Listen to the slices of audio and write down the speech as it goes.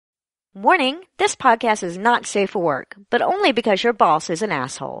Warning, this podcast is not safe for work, but only because your boss is an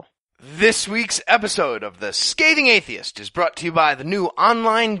asshole. This week's episode of The Scathing Atheist is brought to you by the new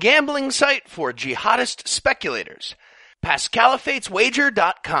online gambling site for jihadist speculators,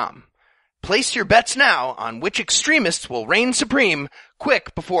 PascalifatesWager.com. Place your bets now on which extremists will reign supreme,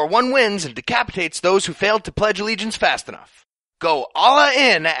 quick before one wins and decapitates those who failed to pledge allegiance fast enough. Go Allah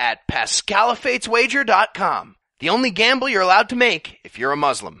in at PascalifatesWager.com, the only gamble you're allowed to make if you're a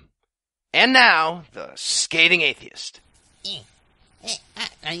Muslim. And now, The Scathing Atheist. I'm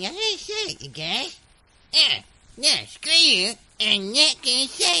not gonna say it, you guys. No, screw you. I'm not gonna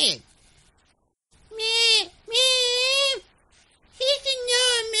say it. Mom. Sister, no,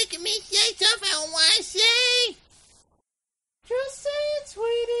 I'm making me say stuff I don't want to say. Just say it,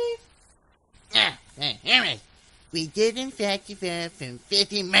 sweetie. Alright. We did in fact evolve from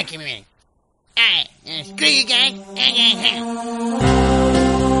filthy monkey men. Alright, screw you guys.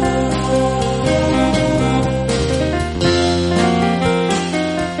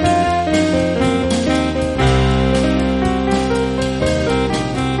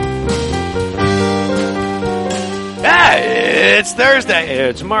 It's Thursday.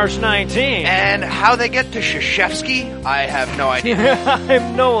 It's March 19th. And how they get to Krzyzewski, I have no idea.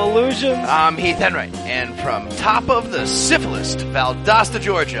 I'm no illusions. I'm Heath Enright, and from top of the syphilist, Valdosta,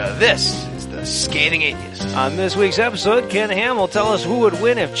 Georgia, this is The Scathing Atheist. On this week's episode, Ken Ham will tell us who would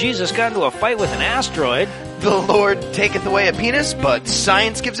win if Jesus got into a fight with an asteroid. The Lord taketh away a penis, but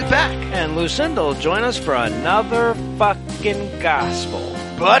science gives it back. And Lucinda will join us for another fucking gospel.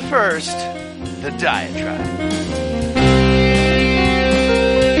 But first, the diatribe.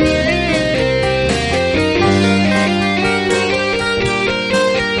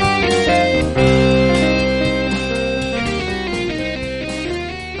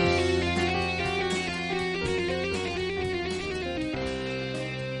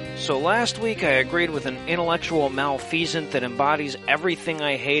 So last week I agreed with an intellectual malfeasant that embodies everything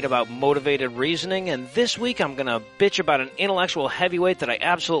I hate about motivated reasoning, and this week I'm gonna bitch about an intellectual heavyweight that I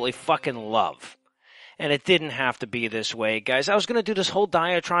absolutely fucking love. And it didn't have to be this way, guys. I was gonna do this whole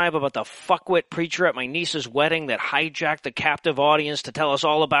diatribe about the fuckwit preacher at my niece's wedding that hijacked the captive audience to tell us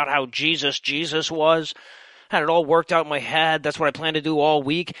all about how Jesus was. Had it all worked out in my head, that's what I planned to do all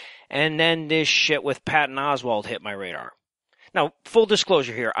week, and then this shit with Patton Oswalt hit my radar. Now, full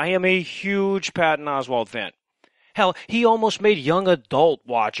disclosure here, I am a huge Patton Oswalt fan. Hell, he almost made young adult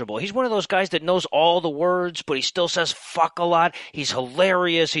watchable. He's one of those guys that knows all the words, but he still says fuck a lot. He's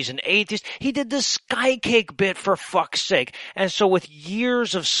hilarious. He's an atheist. He did this Skycake bit for fuck's sake. And so with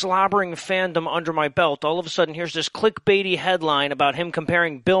years of slobbering fandom under my belt, all of a sudden here's this clickbaity headline about him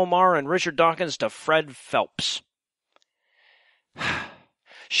comparing Bill Maher and Richard Dawkins to Fred Phelps.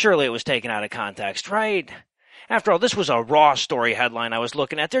 Surely it was taken out of context, right? After all, this was a Raw story headline I was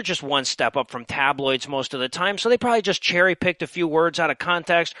looking at. They're just one step up from tabloids most of the time, so they probably just cherry-picked a few words out of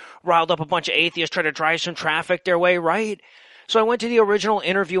context, riled up a bunch of atheists, tried to drive some traffic their way, right? So I went to the original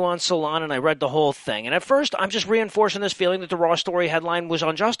interview on Salon and I read the whole thing. And at first, I'm just reinforcing this feeling that the Raw story headline was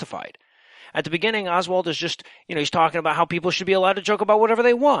unjustified. At the beginning, Oswald is just, he's talking about how people should be allowed to joke about whatever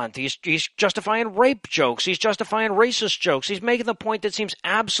they want. He's justifying rape jokes. He's justifying racist jokes. He's making the point that seems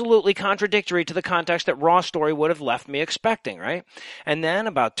absolutely contradictory to the context that Raw story would have left me expecting, right? And then,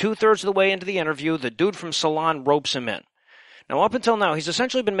 about 2/3 of the way into the interview, the dude from Salon ropes him in. Now, up until now, he's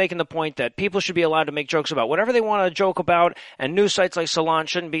essentially been making the point that people should be allowed to make jokes about whatever they want to joke about, and news sites like Salon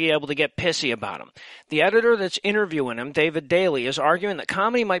shouldn't be able to get pissy about them. The editor that's interviewing him, David Daly, is arguing that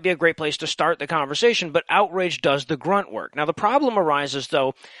comedy might be a great place to start the conversation, but outrage does the grunt work. Now, the problem arises,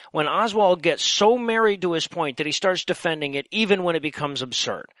 though, when Oswald gets so married to his point that he starts defending it even when it becomes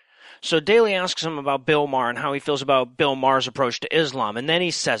absurd. So Daly asks him about Bill Maher and how he feels about Bill Maher's approach to Islam, and then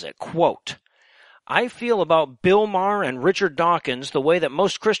he says it, quote, I feel about Bill Maher and Richard Dawkins the way that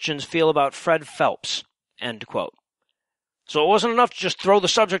most Christians feel about Fred Phelps, end quote. So it wasn't enough to just throw the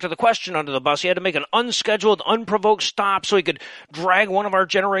subject of the question under the bus. He had to make an unscheduled, unprovoked stop so he could drag one of our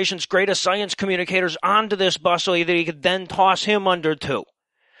generation's greatest science communicators onto this bus so that he could then toss him under too.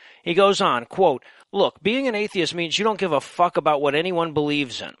 He goes on, quote, look, being an atheist means you don't give a fuck about what anyone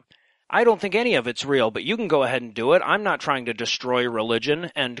believes in. I don't think any of it's real, but you can go ahead and do it. I'm not trying to destroy religion,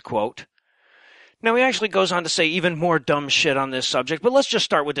 end quote. Now, he actually goes on to say even more dumb shit on this subject, but let's just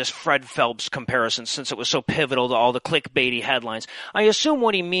start with this Fred Phelps comparison since it was so pivotal to all the clickbaity headlines. I assume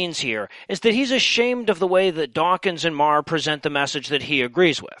what he means here is that he's ashamed of the way that Dawkins and Maher present the message that he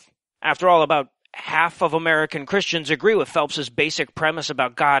agrees with. After all, about half of American Christians agree with Phelps's basic premise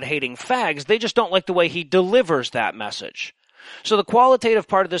about God hating fags. They just don't like the way he delivers that message. So the qualitative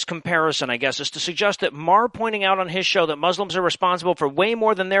part of this comparison, I guess, is to suggest that Maher pointing out on his show that Muslims are responsible for way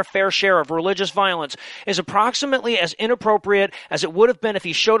more than their fair share of religious violence is approximately as inappropriate as it would have been if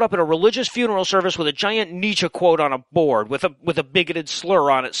he showed up at a religious funeral service with a giant Nietzsche quote on a board with a bigoted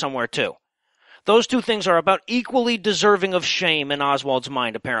slur on it somewhere too. Those two things are about equally deserving of shame in Oswald's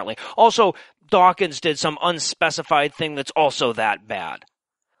mind, apparently. Also, Dawkins did some unspecified thing that's also that bad.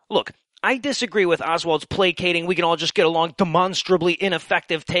 Look, I disagree with Oswald's placating, we can all just get along, demonstrably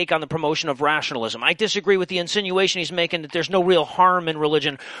ineffective take on the promotion of rationalism. I disagree with the insinuation he's making that there's no real harm in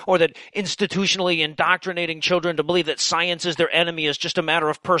religion, or that institutionally indoctrinating children to believe that science is their enemy is just a matter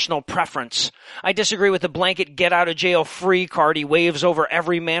of personal preference. I disagree with the blanket get-out-of-jail-free card he waves over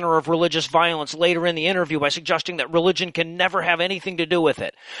every manner of religious violence later in the interview by suggesting that religion can never have anything to do with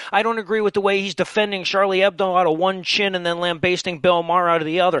it. I don't agree with the way he's defending Charlie Hebdo out of one chin and then lambasting Bill Maher out of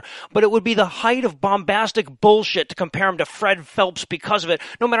the other, but it would be the height of bombastic bullshit to compare him to Fred Phelps because of it,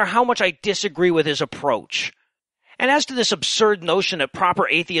 no matter how much I disagree with his approach. And as to this absurd notion that proper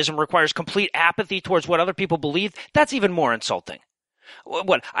atheism requires complete apathy towards what other people believe, that's even more insulting.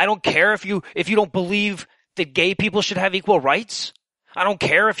 What, I don't care if you don't believe that gay people should have equal rights? I don't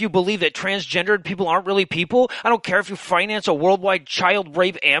care if you believe that transgendered people aren't really people? I don't care if you finance a worldwide child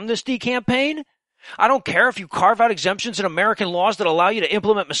rape amnesty campaign? I don't care if you carve out exemptions in American laws that allow you to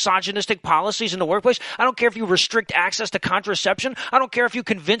implement misogynistic policies in the workplace. I don't care if you restrict access to contraception. I don't care if you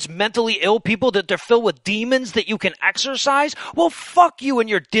convince mentally ill people that they're filled with demons that you can exorcise. Well, fuck you and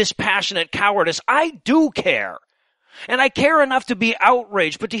your dispassionate cowardice. I do care. And I care enough to be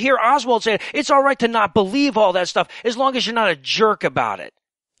outraged, but to hear Oswald say it's all right to not believe all that stuff as long as you're not a jerk about it.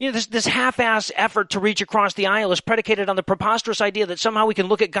 You know, this half-ass effort to reach across the aisle is predicated on the preposterous idea that somehow we can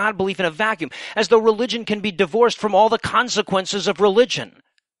look at God belief in a vacuum, as though religion can be divorced from all the consequences of religion.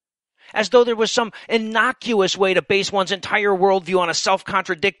 As though there was some innocuous way to base one's entire worldview on a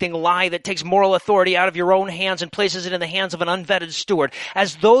self-contradicting lie that takes moral authority out of your own hands and places it in the hands of an unvetted steward.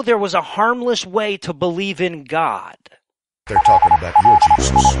 As though there was a harmless way to believe in God. They're talking about your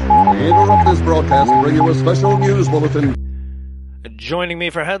Jesus. We interrupt this broadcast and bring you a special news bulletin. Joining me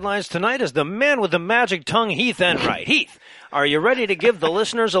for headlines tonight is the man with the magic tongue, Heath Enright. Heath, are you ready to give the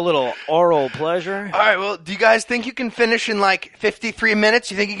listeners a little oral pleasure? All right, well, do you guys think you can finish in like 53 minutes?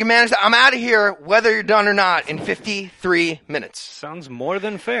 You think you can manage that? I'm out of here, whether you're done or not, in 53 minutes. Sounds more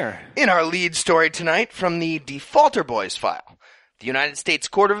than fair. In our lead story tonight from the Defaulter Boys file, the United States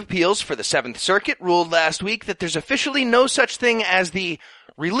Court of Appeals for the Seventh Circuit ruled last week that there's officially no such thing as the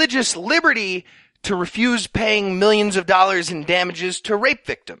religious liberty to refuse paying millions of dollars in damages to rape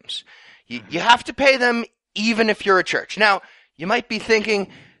victims. You have to pay them even if you're a church. Now, you might be thinking,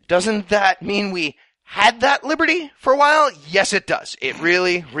 doesn't that mean we had that liberty for a while? Yes, it does. It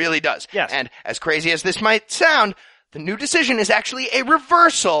really, really does. Yes. And as crazy as this might sound, the new decision is actually a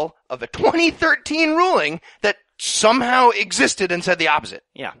reversal of a 2013 ruling that somehow existed and said the opposite.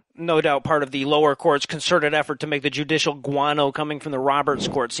 Yeah, no doubt part of the lower court's concerted effort to make the judicial guano coming from the Roberts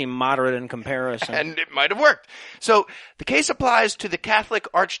Court seem moderate in comparison. And it might have worked. So the case applies to the Catholic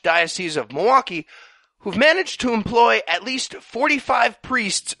Archdiocese of Milwaukee, who've managed to employ at least 45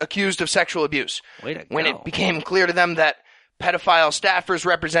 priests accused of sexual abuse. Way to When go. it became clear to them that pedophile staffers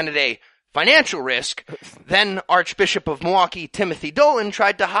represented a financial risk, then Archbishop of Milwaukee Timothy Dolan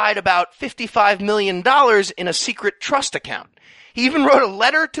tried to hide about $55 million in a secret trust account. He even wrote a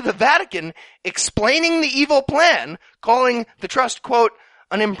letter to the Vatican explaining the evil plan, calling the trust, quote,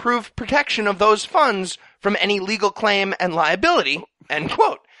 an improved protection of those funds from any legal claim and liability, end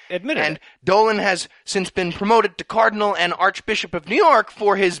quote. Admitted. And Dolan has since been promoted to Cardinal and Archbishop of New York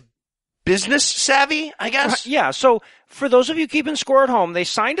for his business savvy, I guess? Yeah, so for those of you keeping score at home, they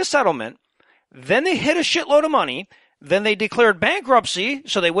signed a settlement, then they hid a shitload of money, then they declared bankruptcy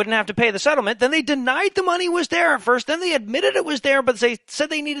so they wouldn't have to pay the settlement, then they denied the money was there at first, then they admitted it was there, but they said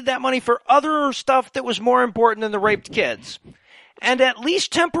they needed that money for other stuff that was more important than the raped kids. And at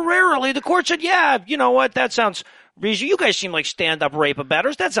least temporarily, the court said, yeah, you know what, that sounds reasonable. You guys seem like stand-up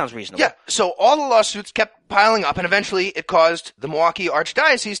rape-abettors. That sounds reasonable. Yeah, so all the lawsuits kept piling up, and eventually it caused the Milwaukee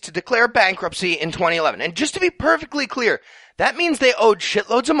Archdiocese to declare bankruptcy in 2011. And just to be perfectly clear, that means they owed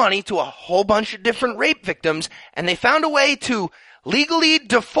shitloads of money to a whole bunch of different rape victims, and they found a way to legally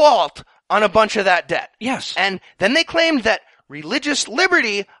default on a bunch of that debt. Yes. And then they claimed that religious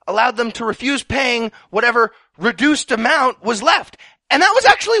liberty allowed them to refuse paying whatever reduced amount was left. And that was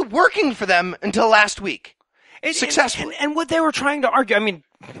actually working for them until last week. Successfully. And what they were trying to argue, I mean,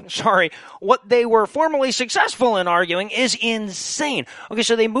 what they were formerly successful in arguing is insane. Okay,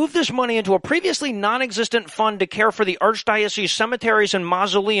 so they moved this money into a previously non-existent fund to care for the archdiocese cemeteries and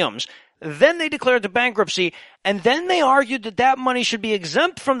mausoleums. Then they declared the bankruptcy, and then they argued that money should be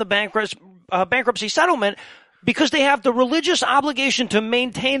exempt from the bankruptcy settlement because they have the religious obligation to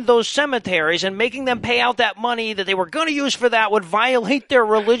maintain those cemeteries, and making them pay out that money that they were going to use for that would violate their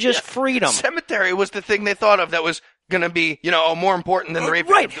religious freedom. Cemetery was the thing they thought of that was going to be, more important than the rape.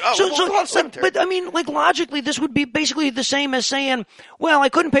 Right. Cemetery. But I mean, like, logically, this would be basically the same as saying, well, I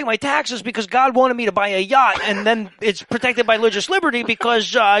couldn't pay my taxes because God wanted me to buy a yacht, and then it's protected by religious liberty because,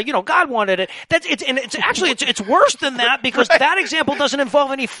 God wanted it. It's worse than that because that example doesn't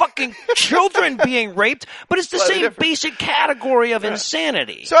involve any fucking children being raped, but it's the same basic category of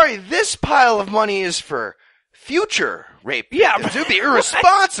insanity. Sorry, this pile of money is for future rape. Yeah, it would be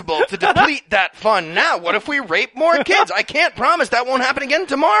irresponsible to deplete that fund now. What if we rape more kids? I can't promise that won't happen again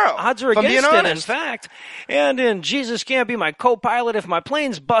tomorrow. Odds are against it, in fact. And in Jesus Can't Be My Co-Pilot If My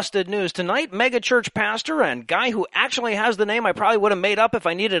Plane's Busted news tonight, megachurch pastor and guy who actually has the name I probably would have made up if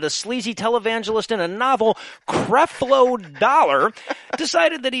I needed a sleazy televangelist in a novel, Creflo Dollar,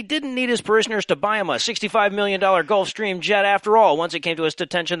 decided that he didn't need his parishioners to buy him a $65 million Gulfstream jet after all, once it came to his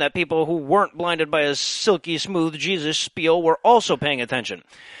attention that people who weren't blinded by his silky smooth Jesus spiel were also paying attention.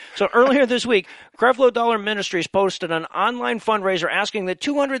 So earlier this week, Creflo Dollar Ministries posted an online fundraiser asking that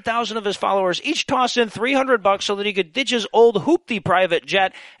 200,000 of his followers each toss in $300 so that he could ditch his old hoopty private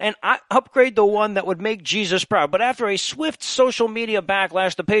jet and upgrade the one that would make Jesus proud. But after a swift social media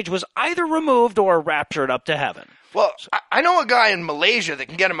backlash, the page was either removed or raptured up to heaven. Well, I know a guy in Malaysia that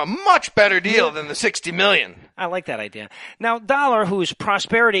can get him a much better deal than the $60 million. I like that idea. Now, Dollar, whose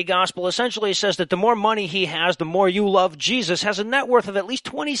prosperity gospel essentially says that the more money he has, the more you love Jesus, has a net worth of at least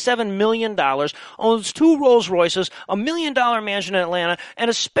 $27 million, owns 2 Rolls Royces, a $1 million mansion in Atlanta, and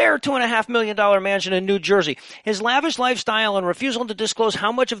a spare $2.5 million mansion in New Jersey. His lavish lifestyle and refusal to disclose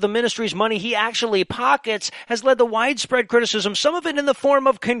how much of the ministry's money he actually pockets has led to widespread criticism, some of it in the form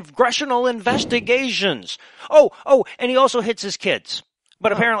of congressional investigations. Oh, and he also hits his kids.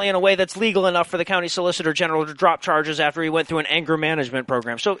 But apparently in a way that's legal enough for the county solicitor general to drop charges after he went through an anger management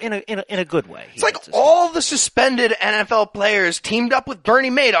program. So in a good way. It's like all the suspended NFL players teamed up with Bernie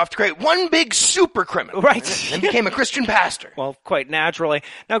Madoff to create one big super criminal. Right. And became a Christian pastor. Well, quite naturally.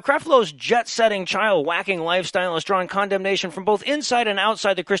 Now, Creflo's jet-setting, child-whacking lifestyle has drawn condemnation from both inside and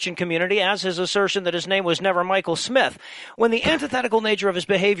outside the Christian community, as his assertion that his name was never Michael Smith. When the antithetical nature of his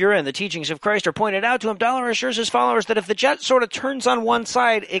behavior and the teachings of Christ are pointed out to him, Dollar assures his followers that if the jet sort of turns on one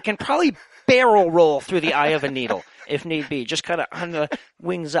side, it can probably barrel roll through the eye of a needle, if need be, just kind of on the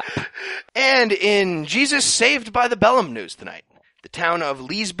wings up. And in Jesus Saved by the Bellum news tonight, the town of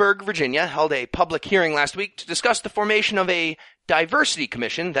Leesburg, Virginia, held a public hearing last week to discuss the formation of a diversity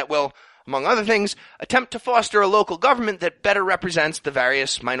commission that will, among other things, attempt to foster a local government that better represents the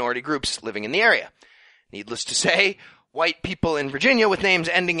various minority groups living in the area. Needless to say, white people in Virginia with names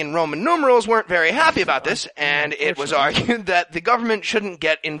ending in Roman numerals weren't very happy about this, and it was argued that the government shouldn't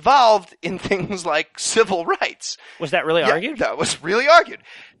get involved in things like civil rights. Was that really argued? That was really argued.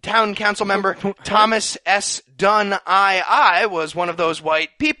 Town council member Thomas S. Dunn II was one of those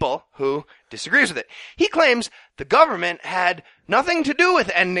white people who disagrees with it. He claims the government had nothing to do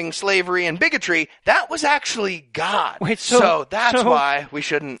with ending slavery and bigotry. That was actually God. Wait, so that's why we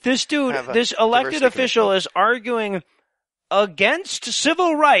shouldn't. This dude, this elected official is arguing against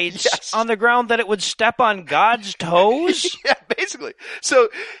civil rights on the ground that it would step on God's toes? Yeah, basically. So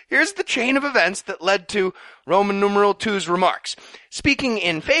here's the chain of events that led to Roman numeral II's remarks. Speaking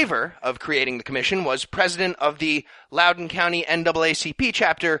in favor of creating the commission was president of the Loudoun County NAACP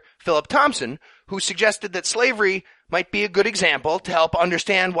chapter, Philip Thompson, who suggested that slavery might be a good example to help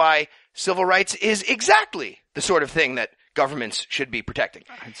understand why civil rights is exactly the sort of thing that governments should be protecting.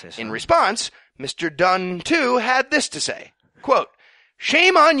 I'd say so. In response, Mr. Dunn, too, had this to say. Quote,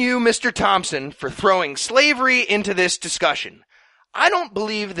 "Shame on you, Mr. Thompson, for throwing slavery into this discussion. I don't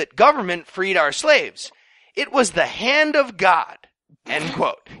believe that government freed our slaves. It was the hand of God." End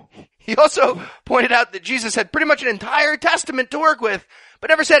quote. He also pointed out that Jesus had pretty much an entire testament to work with,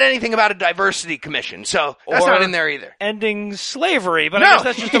 but never said anything about a diversity commission, so that's not in there either. Ending slavery, but No, I guess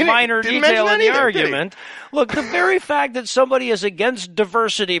that's just a minor didn't detail mention in that the either, did he? argument. Look, the very fact that somebody is against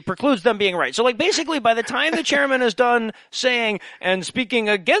diversity precludes them being right. So, like, basically, by the time the chairman is done saying, and speaking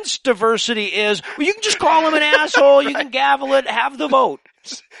against diversity is, well, you can just call him an asshole, you can gavel it, have the vote.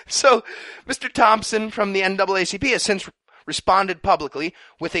 So, Mr. Thompson from the NAACP has since responded publicly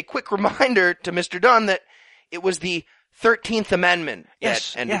with a quick reminder to Mr. Dunn that it was the 13th Amendment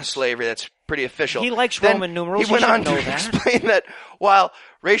that ended slavery. That's pretty official. He likes Then Roman numerals. He went on know to that. explain that while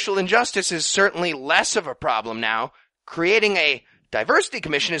racial injustice is certainly less of a problem now, creating a diversity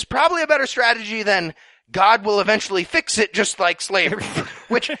commission is probably a better strategy than God will eventually fix it, just like slavery,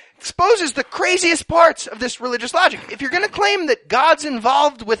 which exposes the craziest parts of this religious logic. If you're going to claim that God's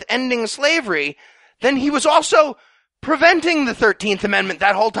involved with ending slavery, then he was also preventing the 13th Amendment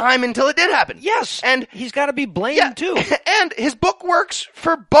that whole time until it did happen. Yes, and he's got to be blamed too. And his book works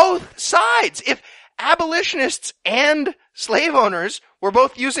for both sides. If abolitionists and slave owners were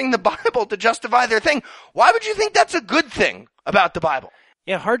both using the Bible to justify their thing, why would you think that's a good thing about the Bible?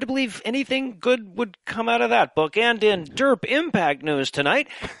 Yeah, hard to believe anything good would come out of that book. And in Derp Impact news tonight,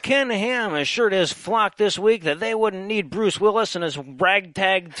 Ken Ham assured his flock this week that they wouldn't need Bruce Willis and his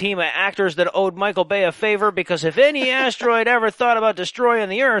ragtag team of actors that owed Michael Bay a favor, because if any asteroid ever thought about destroying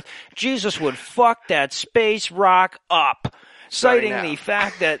the Earth, Jesus would fuck that space rock up. Citing the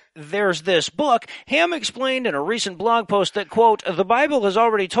fact that there's this book, Ham explained in a recent blog post that, quote, the Bible has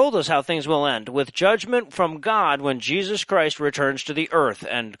already told us how things will end, with judgment from God when Jesus Christ returns to the earth,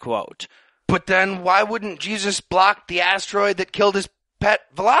 end quote. But then why wouldn't Jesus block the asteroid that killed his pet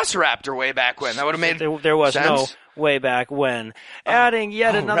velociraptor way back when? That would have made there was sense. No way back when. Adding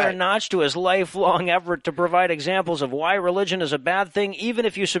yet another notch to his lifelong effort to provide examples of why religion is a bad thing, even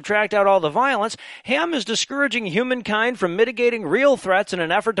if you subtract out all the violence, Ham is discouraging humankind from mitigating real threats in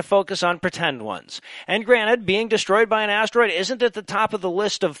an effort to focus on pretend ones. And granted, being destroyed by an asteroid isn't at the top of the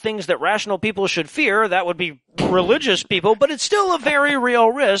list of things that rational people should fear. That would be religious people, but it's still a very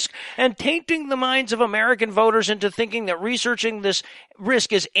real risk, and tainting the minds of American voters into thinking that researching this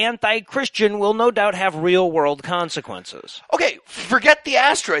risk is anti-Christian will no doubt have real-world consequences. Okay, forget the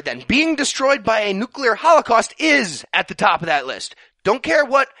asteroid then. Being destroyed by a nuclear holocaust is at the top of that list. Don't care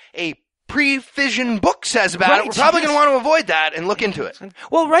what a pre-fission book says about it. We're probably going to want to avoid that and look into it.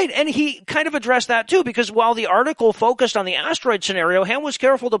 Well, right, and he kind of addressed that too, because while the article focused on the asteroid scenario, Ham was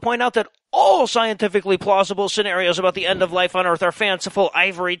careful to point out that all scientifically plausible scenarios about the end of life on Earth are fanciful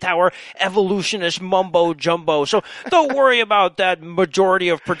ivory tower evolutionist mumbo-jumbo. So don't worry about that majority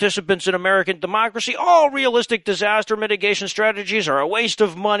of participants in American democracy. All realistic disaster mitigation strategies are a waste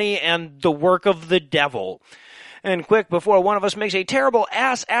of money and the work of the devil. And quick, before one of us makes a terrible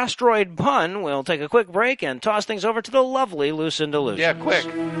asteroid pun, we'll take a quick break and toss things over to the lovely Lucinda Lugeons. Yeah, quick.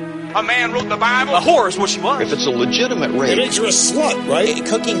 A man wrote the Bible. A whore is what she was. If it's a legitimate rape, it makes her a slut, right?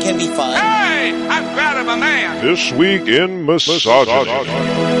 Cooking can be fun. Hey, I'm proud of a man. This week in misogyny.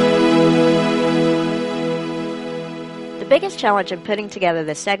 The biggest challenge in putting together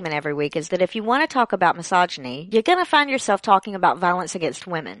this segment every week is that if you want to talk about misogyny, you're going to find yourself talking about violence against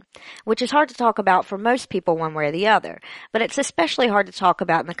women, which is hard to talk about for most people one way or the other, but it's especially hard to talk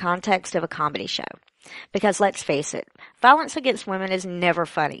about in the context of a comedy show. Because let's face it, violence against women is never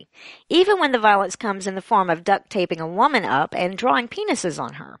funny, even when the violence comes in the form of duct taping a woman up and drawing penises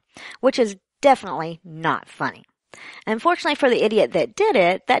on her, which is definitely not funny. Unfortunately for the idiot that did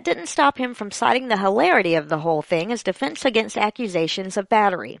it, that didn't stop him from citing the hilarity of the whole thing as defense against accusations of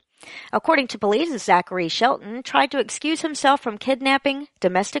battery. According to police, Zachary Shelton tried to excuse himself from kidnapping,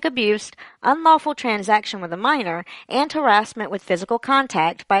 domestic abuse, unlawful transaction with a minor, and harassment with physical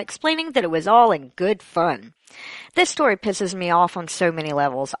contact by explaining that it was all in good fun. This story pisses me off on so many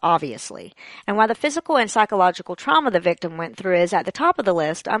levels, obviously. And while the physical and psychological trauma the victim went through is at the top of the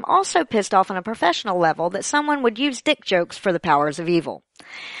list, I'm also pissed off on a professional level that someone would use dick jokes for the powers of evil.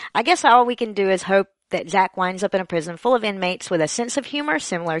 I guess all we can do is hope that Zach winds up in a prison full of inmates with a sense of humor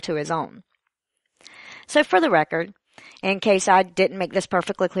similar to his own. So for the record, in case I didn't make this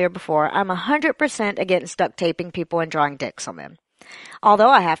perfectly clear before, I'm 100% against duct taping people and drawing dicks on them. Although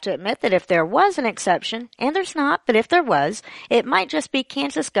I have to admit that if there was an exception, and there's not, but if there was, it might just be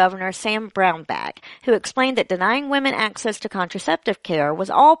Kansas Governor Sam Brownback, who explained that denying women access to contraceptive care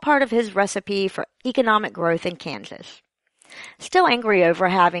was all part of his recipe for economic growth in Kansas. Still angry over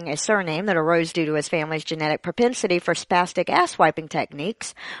having a surname that arose due to his family's genetic propensity for spastic ass-wiping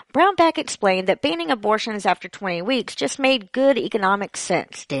techniques, Brownback explained that banning abortions after 20 weeks just made good economic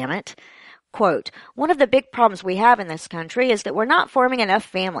sense, damn it. Quote, one of the big problems we have in this country is that we're not forming enough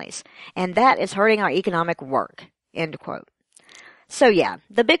families, and that is hurting our economic work. End quote. So yeah,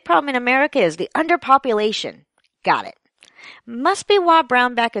 the big problem in America is the underpopulation. Got it. Must be why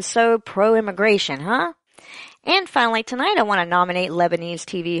Brownback is so pro-immigration, huh? And finally, tonight I want to nominate Lebanese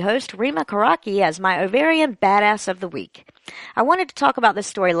TV host Rima Karaki as my ovarian badass of the week. I wanted to talk about this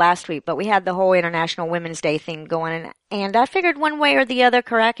story last week, but we had the whole International Women's Day thing going, and I figured one way or the other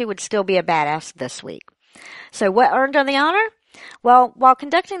Karaki would still be a badass this week. So what earned her the honor? Well, while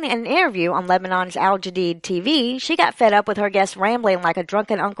conducting an interview on Lebanon's Al Jadid TV, she got fed up with her guest rambling like a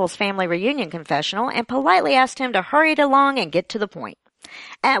drunken uncle's family reunion confessional and politely asked him to hurry it along and get to the point.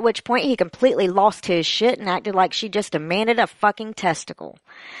 At which point he completely lost his shit and acted like she just demanded a fucking testicle.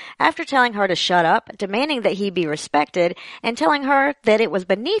 After telling her to shut up, demanding that he be respected, and telling her that it was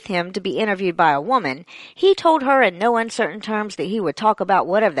beneath him to be interviewed by a woman, he told her in no uncertain terms that he would talk about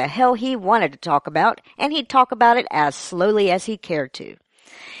whatever the hell he wanted to talk about, and he'd talk about it as slowly as he cared to.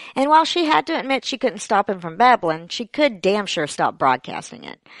 And while she had to admit she couldn't stop him from babbling, she could damn sure stop broadcasting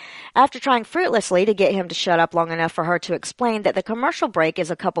it. After trying fruitlessly to get him to shut up long enough for her to explain that the commercial break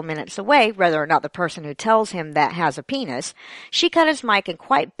is a couple minutes away, whether or not the person who tells him that has a penis, she cut his mic and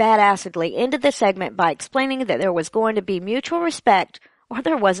quite badassedly ended the segment by explaining that there was going to be mutual respect or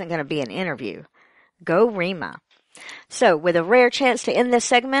there wasn't going to be an interview. Go Rima. So, with a rare chance to end this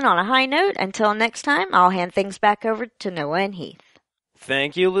segment on a high note, until next time, I'll hand things back over to Noah and Heath.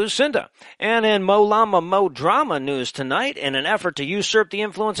 Thank you, Lucinda. And in Mo Llama Mo Drama news tonight, in an effort to usurp the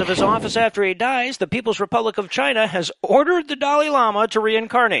influence of his office after he dies, the People's Republic of China has ordered the Dalai Lama to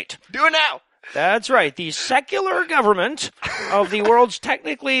reincarnate. Do it now! That's right. The secular government of the world's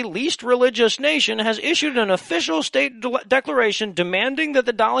technically least religious nation has issued an official state declaration demanding that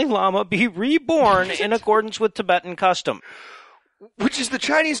the Dalai Lama be reborn in accordance with Tibetan custom. Which is the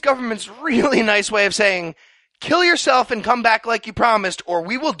Chinese government's really nice way of saying, kill yourself and come back like you promised, or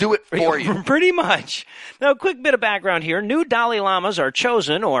we will do it for you. Pretty much. Now, a quick bit of background here. New Dalai Lamas are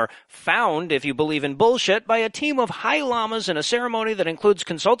chosen, or found, if you believe in bullshit, by a team of high lamas in a ceremony that includes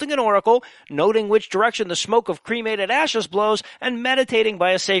consulting an oracle, noting which direction the smoke of cremated ashes blows, and meditating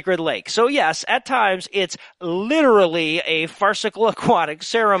by a sacred lake. So yes, at times, it's literally a farcical aquatic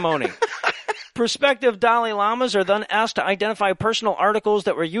ceremony. Prospective Dalai Lamas are then asked to identify personal articles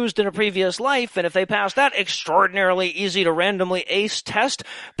that were used in a previous life, and if they pass that extraordinarily easy to randomly ace test,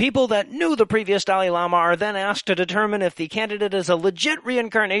 people that knew the previous Dalai Lama are then asked to determine if the candidate is a legit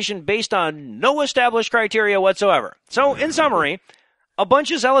reincarnation based on no established criteria whatsoever. So, in summary, a bunch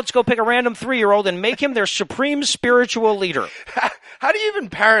of zealots go pick a random 3-year-old and make him their supreme spiritual leader. How do you even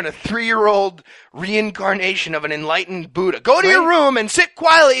parent a 3-year-old reincarnation of an enlightened Buddha? Go to your room and sit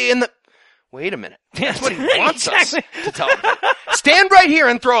quietly in the... Wait a minute. That's what he wants us to tell him. Stand right here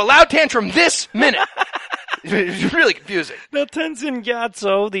and throw a loud tantrum this minute. It's really confusing. Now, Tenzin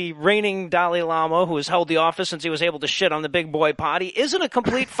Gyatso, the reigning Dalai Lama who has held the office since he was able to shit on the big boy potty, isn't a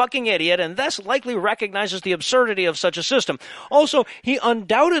complete fucking idiot and thus likely recognizes the absurdity of such a system. Also, he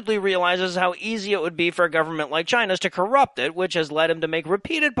undoubtedly realizes how easy it would be for a government like China's to corrupt it, which has led him to make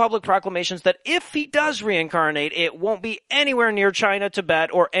repeated public proclamations that if he does reincarnate, it won't be anywhere near China,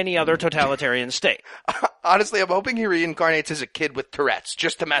 Tibet, or any other totalitarian state. Honestly, I'm hoping he reincarnates as a kid with Tourette's,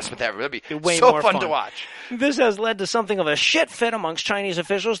 just to mess with everyone. That'd be Way so more fun to watch. This has led to something of a shit fit amongst Chinese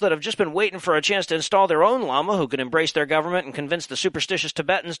officials that have just been waiting for a chance to install their own Lama who can embrace their government and convince the superstitious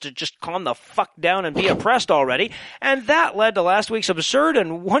Tibetans to just calm the fuck down and be oppressed already. And that led to last week's absurd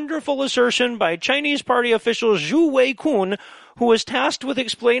and wonderful assertion by Chinese party official Zhu Wei-kun, who was tasked with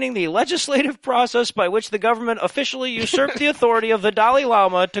explaining the legislative process by which the government officially usurped the authority of the Dalai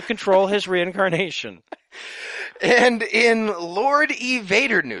Lama to control his reincarnation. And in Lord E.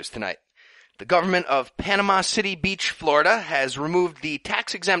 Vader news tonight, the government of Panama City Beach, Florida, has removed the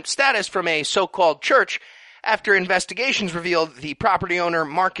tax-exempt status from a so-called church after investigations revealed the property owner,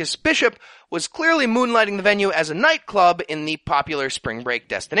 Marcus Bishop, was clearly moonlighting the venue as a nightclub in the popular spring break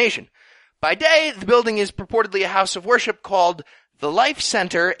destination. By day, the building is purportedly a house of worship called the Life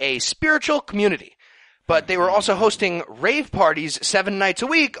Center, a spiritual community. But they were also hosting rave parties 7 nights a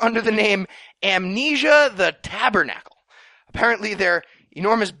week under the name Amnesia the Tabernacle. Apparently, their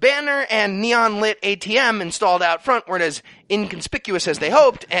enormous banner and neon-lit ATM installed out front weren't as inconspicuous as they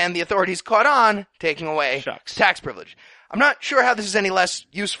hoped, and the authorities caught on, taking away tax privilege. I'm not sure how this is any less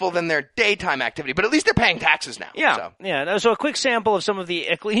useful than their daytime activity, but at least they're paying taxes now. Yeah. So a quick sample of some of the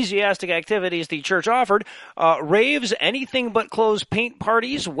ecclesiastic activities the church offered. Raves, anything but clothes paint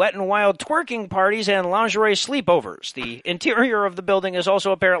parties, wet and wild twerking parties, and lingerie sleepovers. The interior of the building is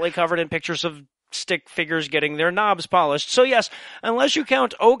also apparently covered in pictures of stick figures getting their knobs polished. So yes, unless you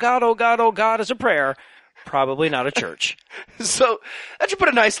count "Oh God, oh God, oh God" as a prayer, probably not a church. So that should put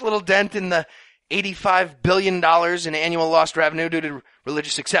a nice little dent in the $85 billion in annual lost revenue due to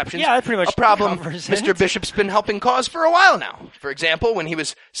religious exceptions. Yeah, that pretty much a problem covers Mr. it. Bishop's been helping cause for a while now. For example, when he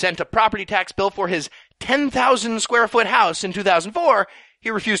was sent a property tax bill for his 10,000 square foot house in 2004, he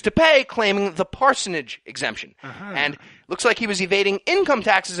refused to pay, claiming the parsonage exemption. And looks like he was evading income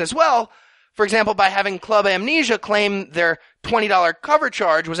taxes as well. For example, by having Club Amnesia claim their $20 cover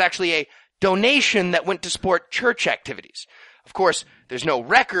charge was actually a donation that went to support church activities. Of course, there's no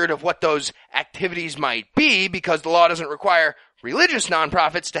record of what those activities might be because the law doesn't require religious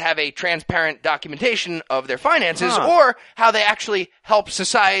nonprofits to have a transparent documentation of their finances or how they actually help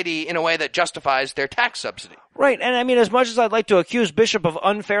society in a way that justifies their tax subsidy. Right, and I mean, as much as I'd like to accuse Bishop of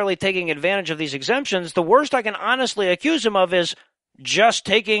unfairly taking advantage of these exemptions, the worst I can honestly accuse him of is just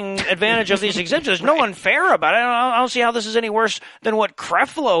taking advantage of these exemptions. There's no unfair about it. I don't see how this is any worse than what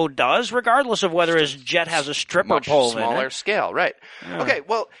Creflo does, regardless of whether his jet has a stripper pole in it. Much smaller scale, right. Okay,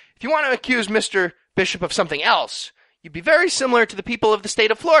 well, if you want to accuse Mr. Bishop of something else, you'd be very similar to the people of the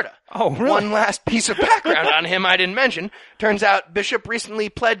state of Florida. Oh, really? One last piece of background on him I didn't mention. Turns out Bishop recently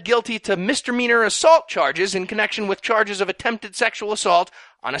pled guilty to misdemeanor assault charges in connection with charges of attempted sexual assault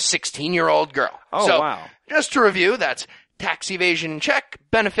on a 16-year-old girl. Oh, so, wow. Just to review, that's tax evasion check,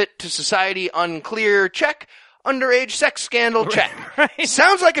 benefit to society unclear check, underage sex scandal check. Right.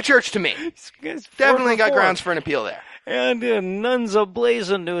 Sounds like a church to me. Definitely got 4 for 4. grounds for an appeal there. And in Nuns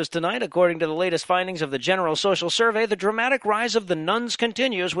Ablazing news tonight, according to the latest findings of the General Social Survey, the dramatic rise of the nuns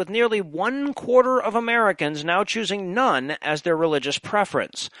continues, with nearly 1/4 of Americans now choosing none as their religious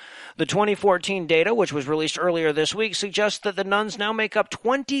preference. The 2014 data, which was released earlier this week, suggests that the nuns now make up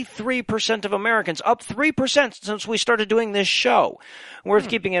 23% of Americans, up 3% since we started doing this show. Worth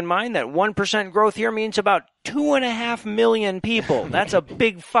keeping in mind that 1% growth here means about 2.5 million people. That's a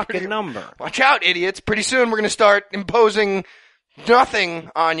big fucking number. Watch out, idiots. Pretty soon we're going to start imposing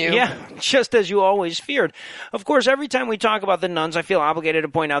nothing on you. Yeah, just as you always feared. Of course, every time we talk about the nuns, I feel obligated to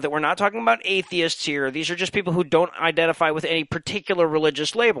point out that we're not talking about atheists here. These are just people who don't identify with any particular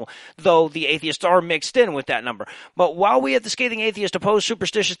religious label, though the atheists are mixed in with that number. But while we at the Scathing Atheist oppose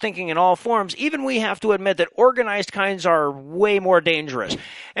superstitious thinking in all forms, even we have to admit that organized kinds are way more dangerous.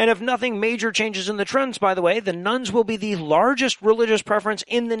 And if nothing major changes in the trends, by the way, the nuns will be the largest religious preference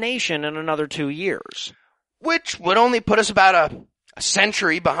in the nation in another 2 years. Which would only put us about a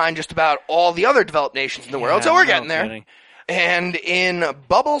century behind just about all the other developed nations in the world, so we're getting there. Kidding. And in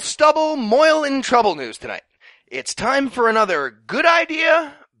Bubble Stubble Moil in Trouble news tonight, it's time for another good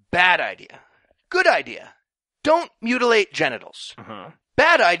idea, bad idea. Good idea, don't mutilate genitals.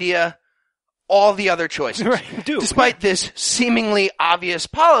 Bad idea, all the other choices. Right, do. Despite this seemingly obvious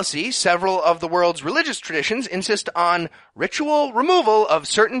policy, several of the world's religious traditions insist on ritual removal of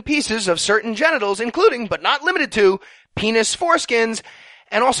certain pieces of certain genitals, including, but not limited to, penis foreskins,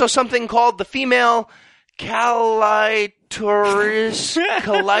 and also something called the female clitoris.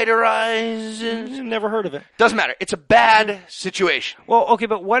 Never heard of it. Doesn't matter. It's a bad situation. Well, okay,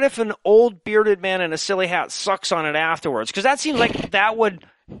 but what if an old bearded man in a silly hat sucks on it afterwards? Because that seems like that would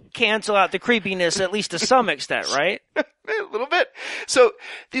cancel out the creepiness, at least to some extent, right? A little bit. So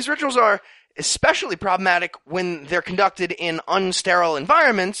these rituals are especially problematic when they're conducted in unsterile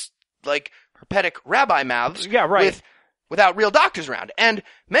environments, like herpetic rabbi mouths, Yeah, right. without real doctors around. And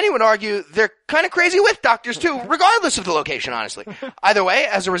many would argue they're kind of crazy with doctors too, regardless of the location, honestly. Either way,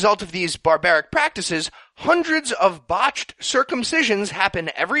 as a result of these barbaric practices, hundreds of botched circumcisions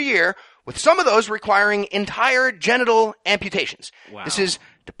happen every year, with some of those requiring entire genital amputations. Wow. This is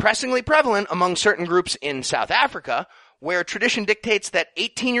depressingly prevalent among certain groups in South Africa, where tradition dictates that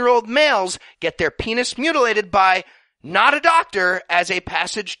 18-year-old males get their penis mutilated by not a doctor as a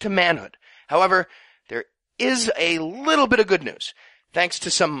passage to manhood. However, there is a little bit of good news. Thanks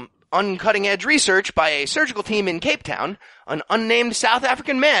to some uncutting-edge research by a surgical team in Cape Town, an unnamed South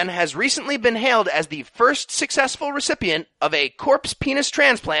African man has recently been hailed as the first successful recipient of a corpse penis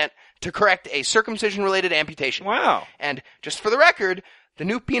transplant to correct a circumcision-related amputation. Wow. And just for the record, the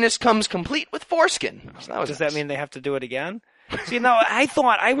new penis comes complete with foreskin. So that was Does nice. that mean they have to do it again? See, no,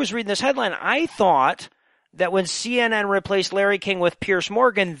 I was reading this headline, I thought that when CNN replaced Larry King with Piers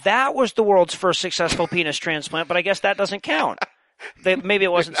Morgan, that was the world's first successful penis transplant, but I guess that doesn't count. Maybe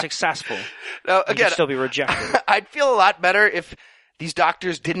it wasn't successful. Now, It again, could still be rejected. I'd feel a lot better if these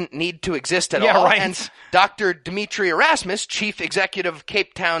doctors didn't need to exist at Yeah, all. right. And Dr. Dimitri Erasmus, chief executive of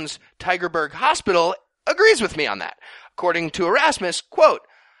Cape Town's Tygerberg Hospital, agrees with me on that. According to Erasmus, quote,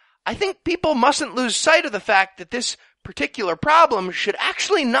 I think people mustn't lose sight of the fact that this particular problem should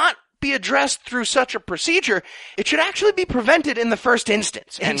actually not be addressed through such a procedure. It should actually be prevented in the first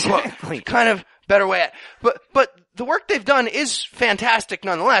instance. End quote. Exactly. Kind of better way at. But the work they've done is fantastic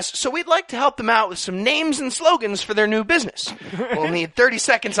nonetheless, so we'd like to help them out with some names and slogans for their new business. We'll need 30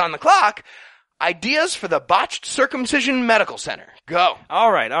 seconds on the clock. Ideas for the Botched Circumcision Medical Center. Go.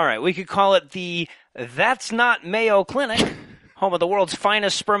 All right. We could call it the That's Not Mayo Clinic, home of the world's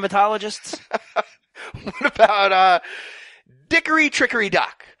finest spermatologists. What about, Dickory Trickory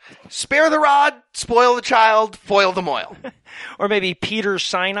Doc? Spare the rod, spoil the child, foil the moil. Or maybe Peter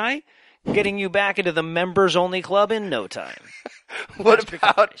Sinai, getting you back into the members-only club in no time. What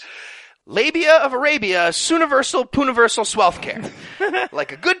about labia of Arabia, Suniversal, Puniversal Swelth Care?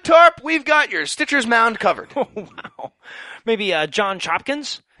 Like a good tarp, we've got your Stitcher's Mound covered. Oh, wow. Maybe John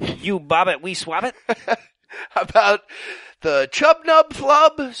Chopkins? You bob it, we swab it? How about the Chub Nub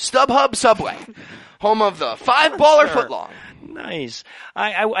Flub StubHub Subway, home of the 5-baller footlong? Nice.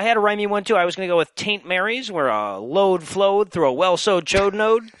 I had a rhymey one, too. I was going to go with Taint Mary's, where a load flowed through a well-sewed chode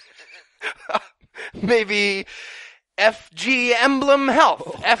node. Maybe FG Emblem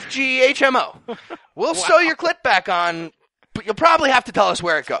Health, FGHMO. We'll sew your clit back on, but you'll probably have to tell us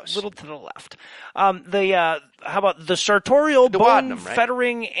where it goes. A little to the left. How about the Sartorial Bone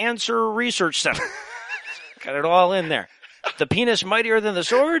Fettering Answer Research Center? Got it all in there. The penis mightier than the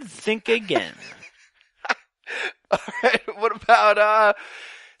sword? Think again. All right, what about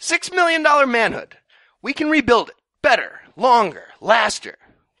 $6 million manhood? We can rebuild it. Better, longer, laster.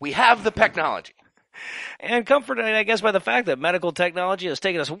 We have the technology. And comforted, I guess, by the fact that medical technology has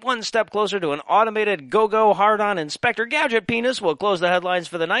taken us one step closer to an automated go-go hard-on Inspector Gadget penis. We'll close the headlines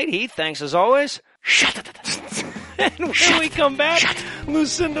for the night. Heath, thanks as always. And when we come back,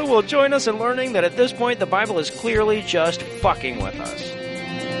 Lucinda will join us in learning that at this point the Bible is clearly just fucking with us.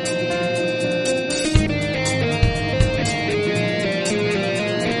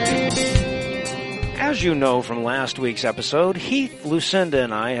 As you know from last week's episode, Heath, Lucinda,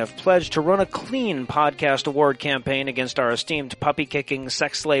 and I have pledged to run a clean podcast award campaign against our esteemed puppy-kicking,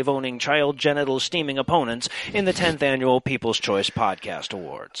 sex-slave-owning, child-genital-steaming opponents in the 10th Annual People's Choice Podcast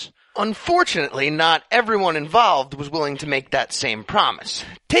Awards. Unfortunately, not everyone involved was willing to make that same promise.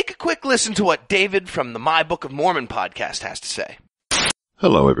 Take a quick listen to what David from the My Book of Mormon podcast has to say.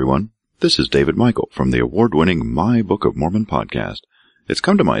 Hello, everyone. This is David Michael from the award-winning My Book of Mormon podcast. It's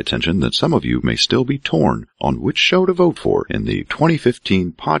come to my attention that some of you may still be torn on which show to vote for in the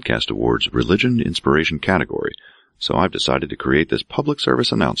 2015 Podcast Awards Religion Inspiration category, so I've decided to create this public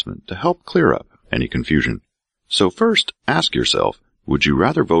service announcement to help clear up any confusion. So first, ask yourself, would you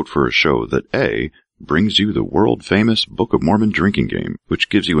rather vote for a show that A, brings you the world-famous Book of Mormon drinking game, which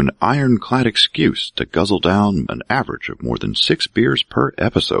gives you an ironclad excuse to guzzle down an average of more than 6 beers per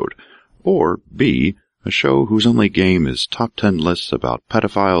episode, or B, a show whose only game is top 10 lists about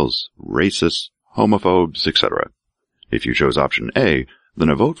pedophiles, racists, homophobes, etc. If you chose option A, then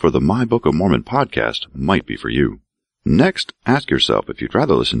a vote for the My Book of Mormon podcast might be for you. Next, ask yourself if you'd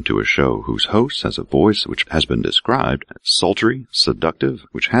rather listen to a show whose host has a voice which has been described as sultry, seductive,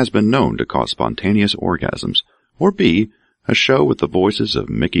 which has been known to cause spontaneous orgasms, or B, a show with the voices of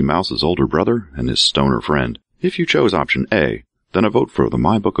Mickey Mouse's older brother and his stoner friend. If you chose option A, then a vote for the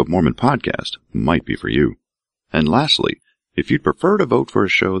My Book of Mormon podcast might be for you. And lastly, if you'd prefer to vote for a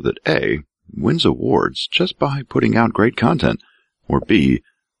show that A, wins awards just by putting out great content, or B,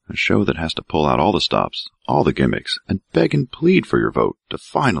 a show that has to pull out all the stops, all the gimmicks, and beg and plead for your vote to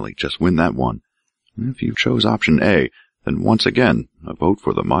finally just win that one. If you chose option A, then once again, a vote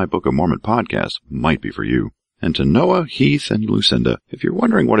for the My Book of Mormon podcast might be for you. And to Noah, Heath, and Lucinda, if you're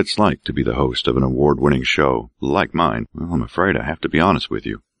wondering what it's like to be the host of an award-winning show like mine, well, I'm afraid I have to be honest with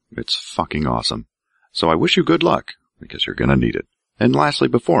you. It's fucking awesome. So I wish you good luck, because you're gonna need it. And lastly,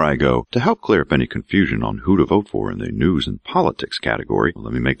 before I go, to help clear up any confusion on who to vote for in the news and politics category,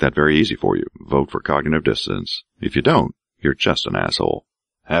 let me make that very easy for you. Vote for cognitive dissonance. If you don't, you're just an asshole.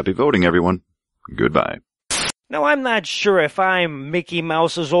 Happy voting, everyone. Goodbye. Now, I'm not sure if I'm Mickey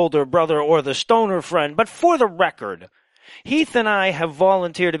Mouse's older brother or the stoner friend, but for the record, Heath and I have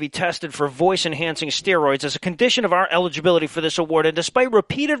volunteered to be tested for voice-enhancing steroids as a condition of our eligibility for this award, and despite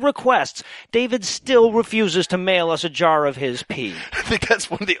repeated requests, David still refuses to mail us a jar of his pee. I think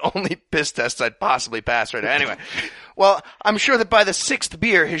that's one of the only piss tests I'd possibly pass right now. Anyway, well, I'm sure that by the 6th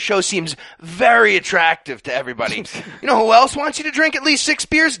beer, his show seems very attractive to everybody. You know who else wants you to drink at least 6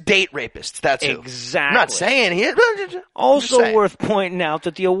 beers? Date rapists, that's who. Exactly. I'm not saying he... Also worth pointing out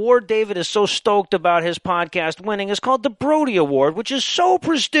that the award David is so stoked about his podcast winning is called the Brody Award, which is so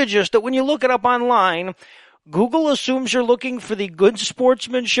prestigious that when you look it up online, Google assumes you're looking for the Good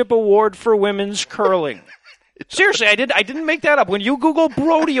Sportsmanship Award for Women's Curling. Seriously, I didn't make that up. When you Google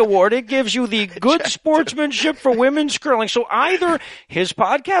Brody Award, it gives you the Good Sportsmanship for Women's Curling. So either his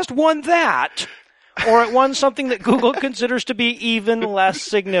podcast won that, or it won something that Google considers to be even less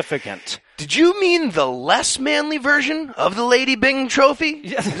significant. Did you mean the less manly version of the Lady Bing trophy?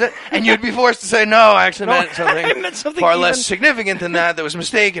 Yes. And you'd be forced to say, no, I actually meant something far less significant than that was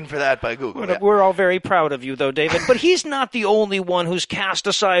mistaken for that by Google. Yeah. We're all very proud of you, though, David. But he's not the only one who's cast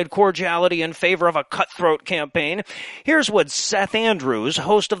aside cordiality in favor of a cutthroat campaign. Here's what Seth Andrews,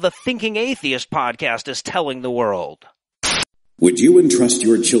 host of the Thinking Atheist podcast, is telling the world. Would you entrust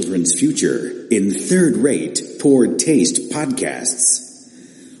your children's future in third-rate, poor-taste podcasts?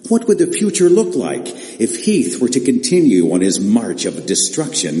 What would the future look like if Heath were to continue on his march of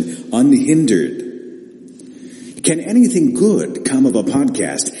destruction unhindered? Can anything good come of a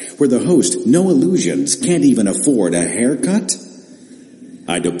podcast where the host, no illusions, can't even afford a haircut?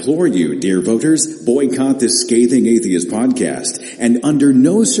 I deplore you, dear voters, boycott this Scathing Atheist podcast, and under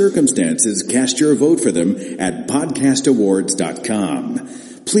no circumstances cast your vote for them at podcastawards.com.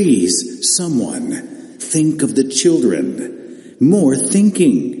 Please, someone, think of the children. More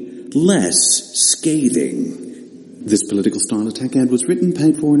thinking, less scathing. This political style attack ad was written,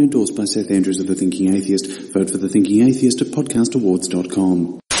 paid for, and endorsed by Seth Andrews of The Thinking Atheist. Vote for The Thinking Atheist at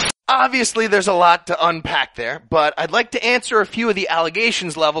podcastawards.com. Obviously, there's a lot to unpack there, but I'd like to answer a few of the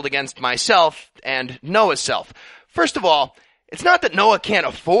allegations leveled against myself and Noah's self. First of all, it's not that Noah can't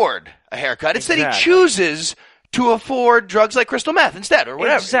afford a haircut. It's that he chooses to afford drugs like crystal meth instead, or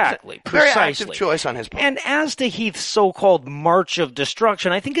whatever. Exactly. Very Precisely. active choice on his part. And as to Heath's so-called march of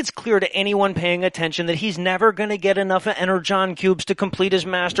destruction, I think it's clear to anyone paying attention that he's never going to get enough Energon cubes to complete his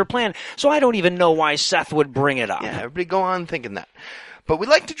master plan. So I don't even know why Seth would bring it up. Yeah, everybody go on thinking that. But we'd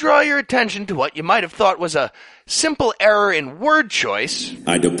like to draw your attention to what you might have thought was a simple error in word choice.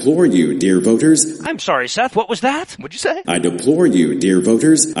 I deplore you, dear voters. I'm sorry, Seth, what was that? What'd you say? I deplore you, dear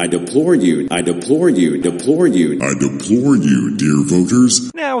voters. I deplore you. I deplore you. Deplore you. I deplore you, dear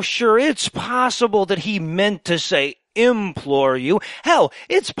voters. Now, sure, it's possible that he meant to say implore you. Hell,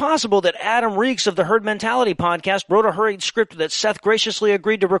 it's possible that Adam Reeks of the Herd Mentality podcast wrote a hurried script that Seth graciously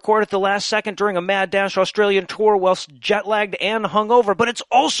agreed to record at the last second during a mad dash Australian tour whilst jet-lagged and hungover. But it's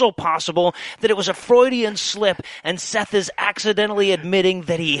also possible that it was a Freudian slip and Seth is accidentally admitting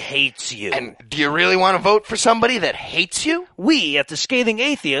that he hates you. And do you really want to vote for somebody that hates you? We at the Scathing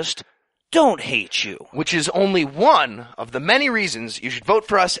Atheist don't hate you. Which is only one of the many reasons you should vote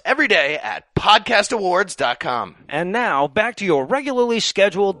for us every day at podcastawards.com. And now, back to your regularly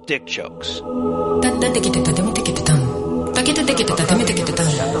scheduled dick jokes. The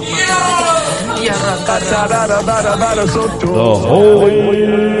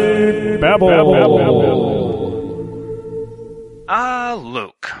Holy Babble.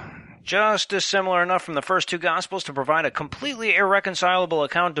 Luke. Just dissimilar enough from the first two Gospels to provide a completely irreconcilable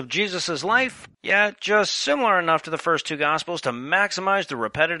account of Jesus' life, yet just similar enough to the first two Gospels to maximize the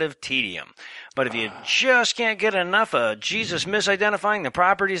repetitive tedium. But if you just can't get enough of Jesus misidentifying the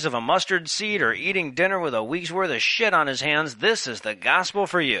properties of a mustard seed or eating dinner with a week's worth of shit on his hands, this is the Gospel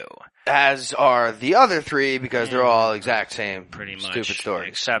for you. As are the other three, because they're all exact same pretty much stupid stories.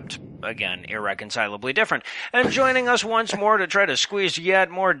 Except, again, irreconcilably different. And joining us once more to try to squeeze yet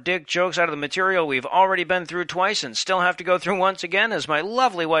more dick jokes out of the material we've already been through twice and still have to go through once again is my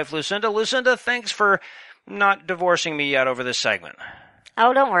lovely wife, Lucinda. Lucinda, thanks for not divorcing me yet over this segment.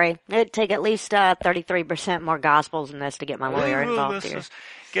 Oh, don't worry. It'd take at least 33% more Gospels than this to get my lawyer involved here. This is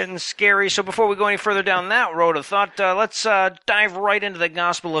getting scary. So before we go any further down that road of thought, let's dive right into the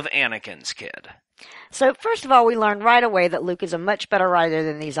Gospel of Anakin's kid. So first of all, we learned right away that Luke is a much better writer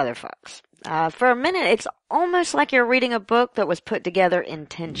than these other folks. For a minute, it's almost like you're reading a book that was put together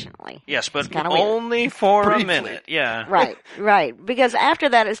intentionally. Yes, but only for briefly. A minute. Yeah. Right. Because after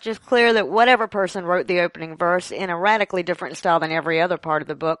that, it's just clear that whatever person wrote the opening verse in a radically different style than every other part of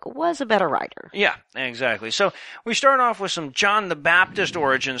the book was a better writer. Yeah, exactly. So we start off with some John the Baptist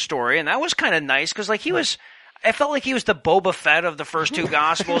origin story, and that was kind of nice because, like, I felt like he was the Boba Fett of the first two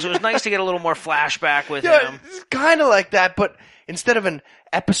Gospels. It was nice to get a little more flashback with him. It's kind of like that, but instead of an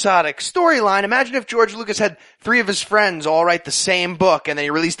episodic storyline, imagine if George Lucas had three of his friends all write the same book and then he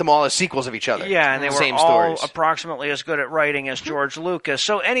released them all as sequels of each other. Yeah, and they were same all stories. approximately as good at writing as George Lucas.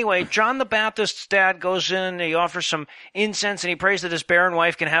 So anyway, John the Baptist's dad goes in, he offers some incense, and he prays that his barren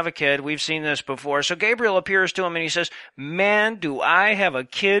wife can have a kid. We've seen this before. So Gabriel appears to him and he says, "Man, do I have a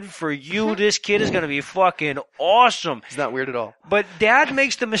kid for you. This kid is going to be fucking awesome." It's not weird at all. But dad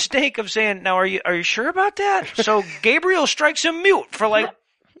makes the mistake of saying, "Now, are you sure about that?" So Gabriel strikes him mute for like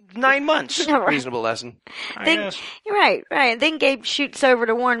 9 months. Reasonable lesson. Yes. You're right. Then Gabe shoots over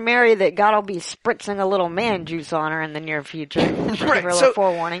to warn Mary that God will be spritzing a little man juice on her in the near future. Give her a little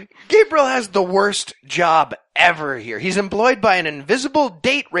forewarning. Gabriel has the worst job ever here. He's employed by an invisible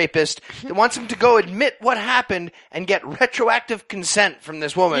date rapist that wants him to go admit what happened and get retroactive consent from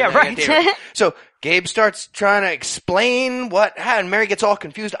this woman. Yeah, right. So Gabe starts trying to explain what happened. Mary gets all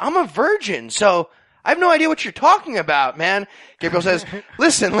confused. "I'm a virgin, so I have no idea what you're talking about, man." Gabriel says,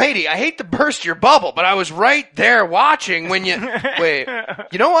 "Listen, lady, I hate to burst your bubble, but I was right there watching when you..." Wait,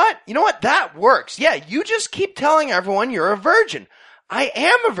 you know what? That works. Yeah, you just keep telling everyone you're a virgin. I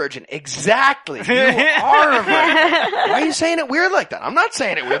am a virgin. Exactly. You are a virgin. Why are you saying it weird like that? I'm not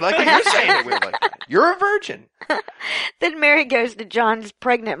saying it weird like that. You're saying it weird like that. You're a virgin. Then Mary goes to John's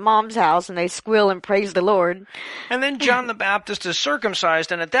pregnant mom's house, and they squeal and praise the Lord. And then John the Baptist is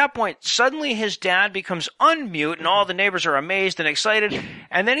circumcised, and at that point, suddenly his dad becomes unmute, and all the neighbors are amazed and excited.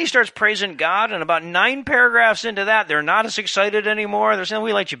 And then he starts praising God, and about 9 paragraphs into that, they're not as excited anymore. They're saying,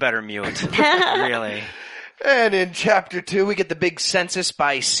 we like you better mute. Really. And in chapter 2, we get the big census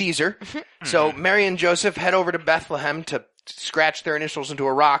by Caesar. So Mary and Joseph head over to Bethlehem to scratch their initials into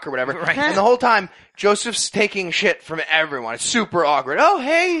a rock or whatever. Right. And the whole time, Joseph's taking shit from everyone. It's super awkward. Oh,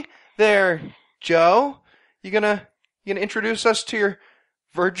 hey there, Joe. You gonna introduce us to your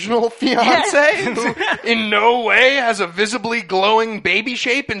virginal fiance who in no way has a visibly glowing baby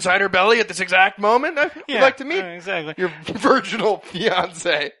shape inside her belly at this exact moment? I'd like to meet exactly. your virginal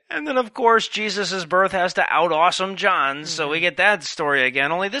fiance. And then, of course, Jesus' birth has to out-awesome John's, so we get that story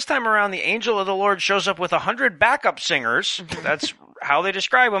again. Only this time around, the angel of the Lord shows up with 100 backup singers. That's how they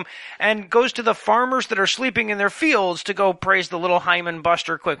describe them, and goes to the farmers that are sleeping in their fields to go praise the little hymen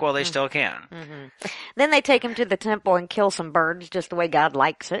buster quick while they still can. Then they take him to the temple and kill some birds, just the way God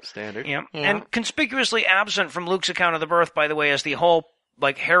likes it. Standard. Yeah. And conspicuously absent from Luke's account of the birth, by the way, is the whole,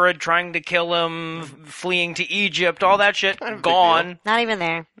 like, Herod trying to kill him, fleeing to Egypt, all that shit, gone. Not even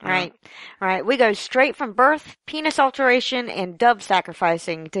there. Right. Right. We go straight from birth, penis alteration, and dove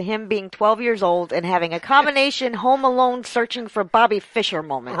sacrificing to him being 12 years old and having a combination Home Alone searching for Bobby Fischer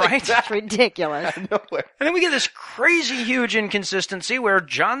moment. Right. It's ridiculous. Nowhere. And then we get this crazy huge inconsistency where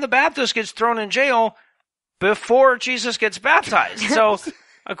John the Baptist gets thrown in jail before Jesus gets baptized. So,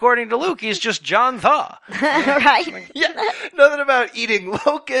 according to Luke, he's just John the. Right. Yeah, nothing about eating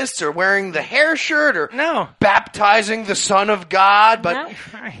locusts or wearing the hair shirt or baptizing the Son of God, but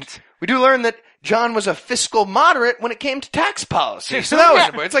we do learn that John was a fiscal moderate when it came to tax policy. So that was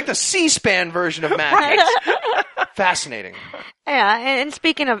important. It's like the C-SPAN version of Matthew. Fascinating. Yeah, and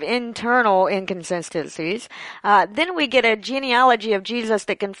speaking of internal inconsistencies, then we get a genealogy of Jesus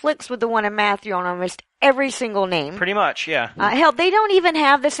that conflicts with the one in Matthew on almost every single name. Pretty much, yeah. Hell, they don't even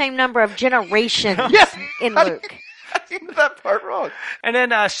have the same number of generations in Luke. I think that part wrong. And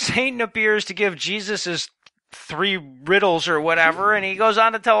then Satan appears to give Jesus his 3 riddles or whatever, and he goes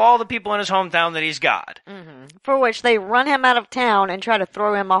on to tell all the people in his hometown that he's God. For which they run him out of town and try to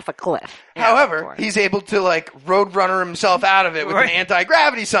throw him off a cliff. However, he's able to, like, roadrunner himself out of it with an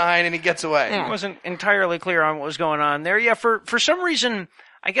anti-gravity sign, and he gets away. It wasn't entirely clear on what was going on there. Yeah, for some reason,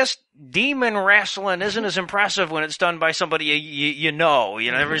 I guess demon wrestling isn't as impressive when it's done by somebody you know.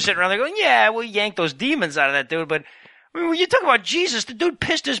 You know, everyone's sitting around there going, yeah, we'll yank those demons out of that dude, but I mean, when you talk about Jesus, the dude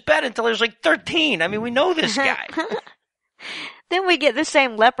pissed his bed until he was like 13. I mean, we know this guy. Then we get the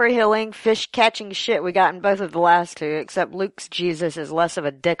same leper healing, fish catching shit we got in both of the last 2, except Luke's Jesus is less of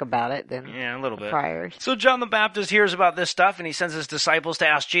a dick about it than a little bit. Prior's. So John the Baptist hears about this stuff, and he sends his disciples to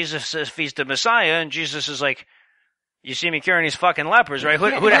ask Jesus if he's the Messiah, and Jesus is like, you see me curing these fucking lepers, right? Who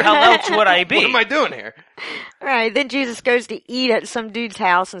the hell else would I be? What am I doing here? Right, then Jesus goes to eat at some dude's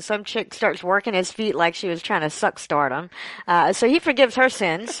house, and some chick starts working his feet like she was trying to suck start him. So he forgives her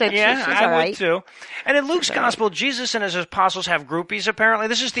sins, so she's I all right. would too. And in Luke's gospel, Jesus and his apostles have groupies, apparently.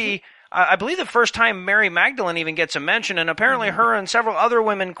 This is I believe the first time Mary Magdalene even gets a mention, and apparently her and several other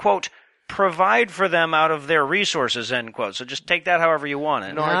women, quote, provide for them out of their resources, end quote. So just take that however you want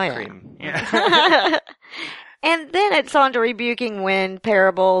it. Nard cream. Yeah. And then it's on to rebuking wind,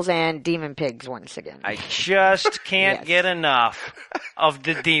 parables, and demon pigs once again. I just can't get enough of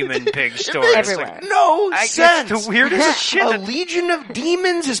the demon pig story. Everywhere. Like, no sense. It's the weirdest shit. A legion of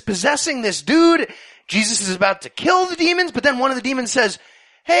demons is possessing this dude. Jesus is about to kill the demons, but then one of the demons says,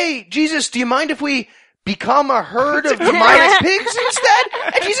 hey, Jesus, do you mind if we become a herd of demonic pigs instead?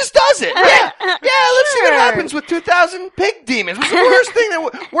 And Jesus does it. Yeah, let's see what happens with 2,000 pig demons. What's the worst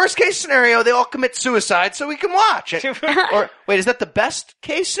thing? Worst case scenario, they all commit suicide so we can watch it. Or, wait, is that the best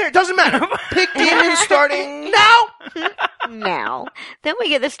case scenario? Doesn't matter. Pig demons starting now. Now. Then we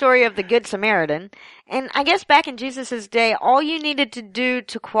get the story of the Good Samaritan. And I guess back in Jesus' day, all you needed to do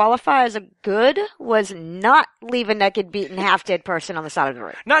to qualify as a good was not leave a naked, beaten, half-dead person on the side of the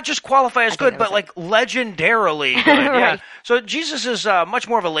road. Not just qualify as good, but like legendarily good. Right. Yeah. So Jesus is much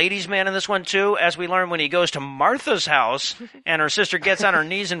more of a ladies' man in this one too, as we learn when he goes to Martha's house and her sister gets on her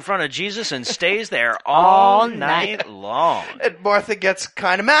knees in front of Jesus and stays there all night long. And Martha gets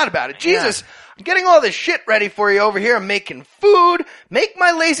kind of mad about it. Jesus, I'm getting all this shit ready for you over here. I'm making food. Make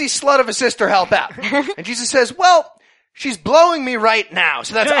my lazy slut of a sister help out. And Jesus says, well, she's blowing me right now,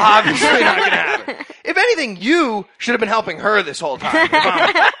 so that's obviously not going to happen. If anything, you should have been helping her this whole time.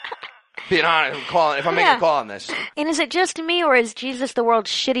 being honest, if I'm making a call on this. And is it just me, or is Jesus the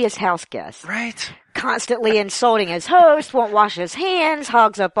world's shittiest house guest? Right. Constantly insulting his host, won't wash his hands,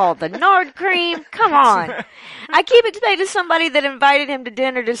 hogs up all the nard cream. Come on. I keep expecting somebody that invited him to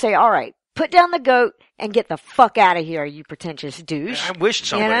dinner to say, all right, put down the goat and get the fuck out of here, you pretentious douche. I wished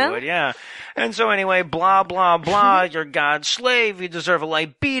somebody would, yeah. And so anyway, blah, blah, blah, you're God's slave, you deserve a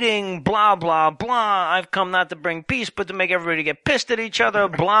light beating, blah, blah, blah, I've come not to bring peace, but to make everybody get pissed at each other,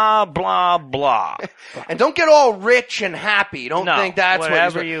 blah, blah, blah. And don't get all rich and happy. Don't think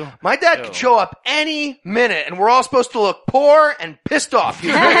that's what you My dad could show up any minute, and we're all supposed to look poor and pissed off.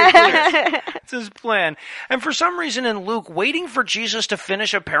 He's very clear. That's his plan. And for some reason in Luke, waiting for Jesus to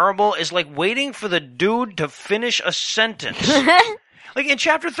finish a parable is like waiting for the dude to finish a sentence. Like in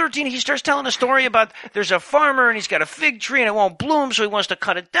chapter 13, he starts telling a story about there's a farmer and he's got a fig tree and it won't bloom, so he wants to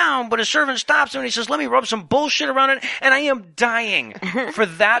cut it down, but his servant stops him and he says, let me rub some bullshit around it, and I am dying for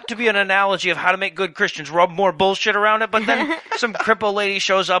that to be an analogy of how to make good Christians, rub more bullshit around it, but then some crippled lady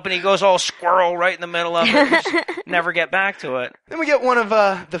shows up and he goes all squirrel right in the middle of it and just never get back to it. Then we get one of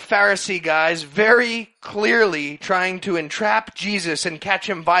the Pharisee guys very clearly trying to entrap Jesus and catch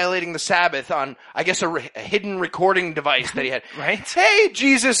him violating the Sabbath on, I guess, a hidden recording device that he had. Right? Hey,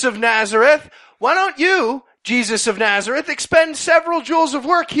 Jesus of Nazareth, why don't you, Jesus of Nazareth, expend several joules of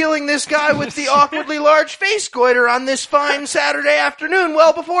work healing this guy with the awkwardly large face goiter on this fine Saturday afternoon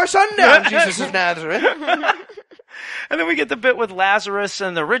well before sundown, Jesus of Nazareth. And then we get the bit with Lazarus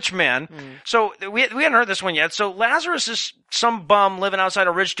and the rich man. So we hadn't heard this one yet. So Lazarus is some bum living outside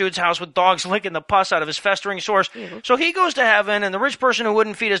a rich dude's house with dogs licking the pus out of his festering sores. So he goes to heaven, and the rich person who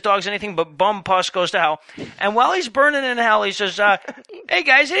wouldn't feed his dogs anything but bum pus goes to hell. And while he's burning in hell, he says, hey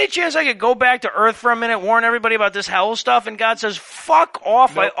guys, any chance I could go back to earth for a minute, warn everybody about this hell stuff? And God says, fuck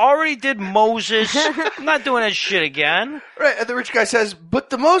off. Nope. I already did Moses. I'm not doing that shit again. Right, and the rich guy says, but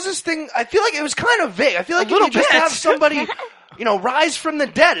the Moses thing, I feel like it was kind of vague. I feel like if you just have somebody, rise from the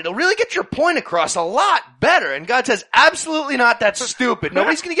dead, it'll really get your point across a lot better. And God says, absolutely not, that's stupid.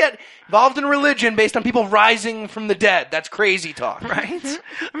 Nobody's going to get involved in religion based on people rising from the dead. That's crazy talk. Right?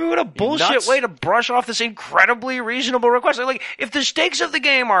 I mean, what a bullshit way to brush off this incredibly reasonable request. Like, if the stakes of the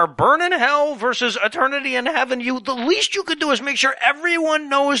game are burn in hell versus eternity in heaven, the least you could do is make sure everyone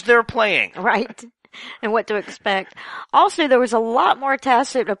knows they're playing. Right. And what to expect. Also, there was a lot more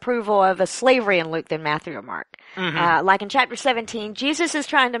tacit approval of slavery in Luke than Matthew or Mark. Like in chapter 17, Jesus is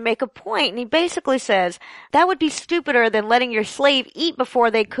trying to make a point, and he basically says, that would be stupider than letting your slave eat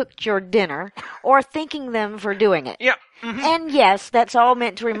before they cooked your dinner, or thanking them for doing it. Yeah. And yes, that's all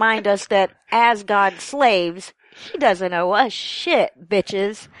meant to remind us that as God's slaves, he doesn't owe us shit,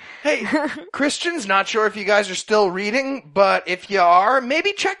 bitches. Hey, Christians, not sure if you guys are still reading, but if you are,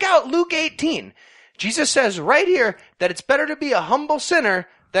 maybe check out Luke 18. Jesus says right here that it's better to be a humble sinner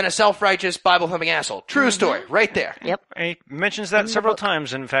than a self-righteous, Bible-thumping asshole. True story, right there. Yep. He mentions that several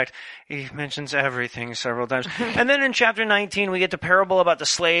times, in fact. He mentions everything several times. And then in chapter 19, we get the parable about the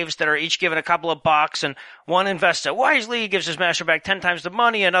slaves that are each given a couple of bucks, and one invests it wisely, gives his master back 10 times the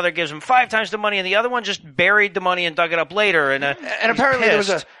money, another gives him 5 times the money, and the other one just buried the money and dug it up later. And apparently there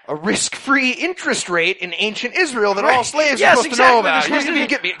was a risk-free interest rate in ancient Israel that all slaves are supposed to know about.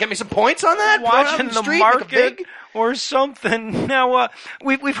 Get me some points on that? Watching the market or something. Now,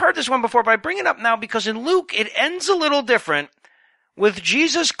 we've heard this one before, but I bring it up now because in Luke, it ends a little different, with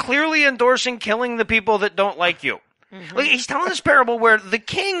Jesus clearly endorsing killing the people that don't like you. Like, he's telling this parable where the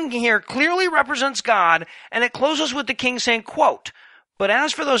king here clearly represents God, and it closes with the king saying, quote, but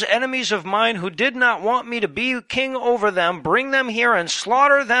as for those enemies of mine who did not want me to be king over them, bring them here and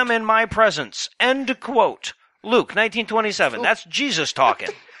slaughter them in my presence. End quote. Luke 19:27. That's Jesus talking.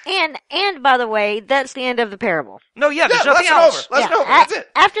 And by the way, that's the end of the parable. No, there's nothing else. That's over. That's it.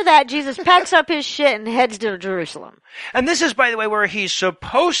 After that, Jesus packs up his shit and heads to Jerusalem. And this is, by the way, where he's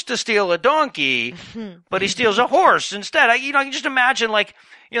supposed to steal a donkey, but he steals a horse instead. You can just imagine, like,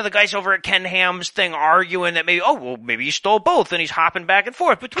 the guys over at Ken Ham's thing arguing that maybe he stole both, and he's hopping back and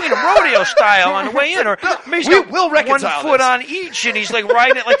forth between them rodeo style on the way in, or maybe he's we'll reconcile 1 foot on each, and he's like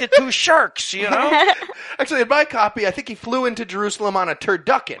riding it like the 2 sharks, Actually, in my copy, I think he flew into Jerusalem on a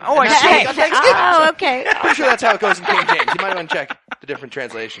turducken. Oh, I see. Oh, okay. I'm pretty sure that's how it goes in King James. You might want to check the different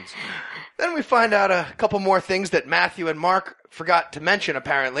translations. Then we find out a couple more things that Matthew and Mark forgot to mention,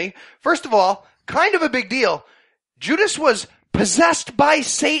 apparently. First of all, kind of a big deal, Judas was possessed by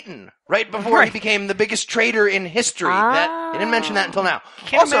Satan right before he became the biggest traitor in history. They didn't mention that until now.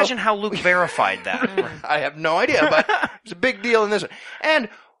 Can't imagine how Luke verified that. I have no idea, but it's a big deal in this one. And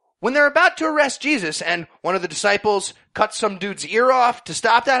when they're about to arrest Jesus and one of the disciples cuts some dude's ear off to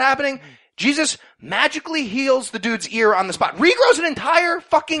stop that happening, Jesus magically heals the dude's ear on the spot. Regrows an entire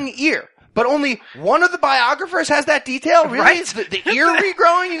fucking ear. But only one of the biographers has that detail? Really? Right? It's the ear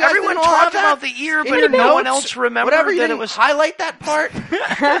regrowing? You guys Everyone didn't all have talked that? about the ear, In but your no one notes? else remembered Whatever, you that didn't it was... highlight that part?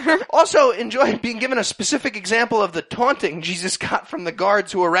 Also, enjoy being given a specific example of the taunting Jesus got from the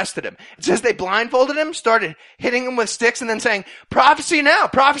guards who arrested him. It says they blindfolded him, started hitting him with sticks, and then saying, prophecy now!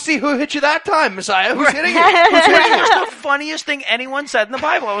 Prophecy, who hit you that time, Messiah? Who's hitting you? Who's hitting you? It's the funniest thing anyone said in the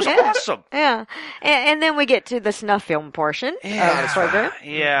Bible. It was awesome. Yeah. And then we get to the snuff film portion of the program.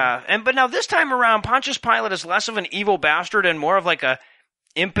 Yeah. But now this time around, Pontius Pilate is less of an evil bastard and more of like a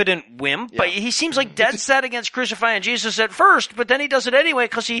impotent wimp. Yeah. But he seems like dead set against crucifying Jesus at first, but then he does it anyway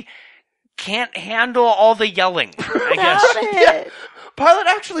because he can't handle all the yelling, I guess. Yeah. Pilate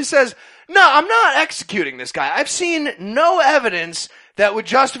actually says, no, I'm not executing this guy. I've seen no evidence that would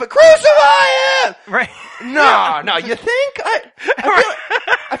justify crucify him. Right? No. You think?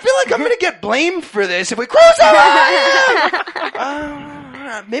 I feel like I'm going to get blamed for this if we crucify him.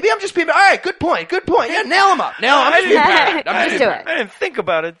 Maybe I'm just being. All right, good point. Yeah, nail him up. I didn't think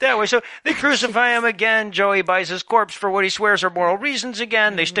about it that way. So they crucify him again. Joey buys his corpse for what he swears are moral reasons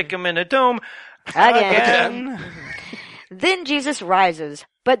again. They stick him in a tomb again. Then Jesus rises,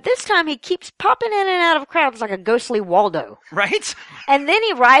 but this time he keeps popping in and out of crowds like a ghostly Waldo. Right? And then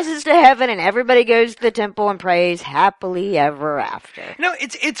he rises to heaven and everybody goes to the temple and prays happily ever after. No,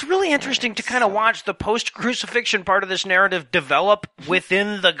 it's really interesting to kind of watch the post-crucifixion part of this narrative develop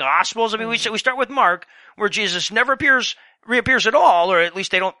within the Gospels. I mean, we start with Mark, where Jesus never reappears at all, or at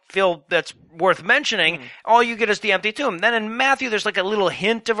least they don't feel that's worth mentioning. All you get is the empty tomb. Then in Matthew, there's like a little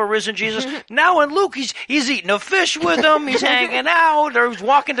hint of a risen Jesus. Now in Luke, he's eating a fish with them. He's hanging out, or he's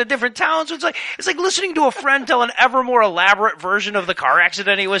walking to different towns. So it's like listening to a friend tell an ever more elaborate version of the car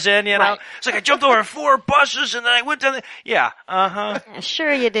accident he was in. You know, It's like I jumped over 4 buses and then I went to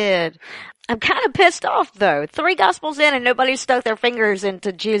Sure you did. I'm kind of pissed off, though. 3 Gospels in and nobody's stuck their fingers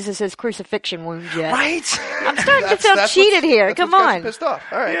into Jesus' crucifixion wound yet. Right? I'm starting to feel cheated here. Come on. Pissed off.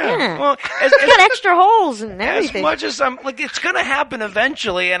 All right. Yeah. Well, it's got extra holes and everything. As much as I'm like, it's going to happen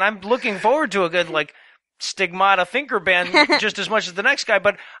eventually, and I'm looking forward to a good stigmata thinker band just as much as the next guy,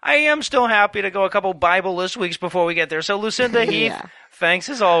 but I am still happy to go a couple Bible-less weeks before we get there. So Lucinda, Heath, thanks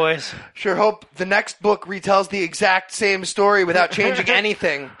as always. Sure hope the next book retells the exact same story without changing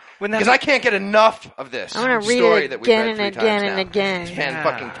anything. Because I can't get enough of this I'm gonna story read that it we've again read 3 and times again now. and again. It's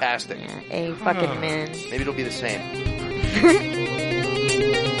fan-fucking-tastic. A fucking man. Maybe it'll be the same.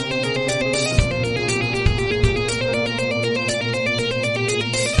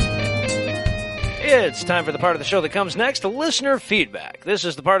 It's time for the part of the show that comes next, listener feedback. This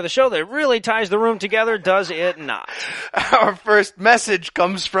is the part of the show that really ties the room together, does it not? Our first message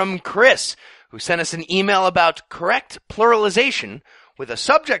comes from Chris, who sent us an email about correct pluralization with a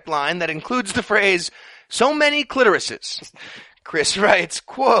subject line that includes the phrase, so many clitorises. Chris writes,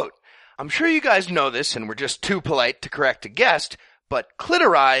 quote, I'm sure you guys know this and we're just too polite to correct a guest, but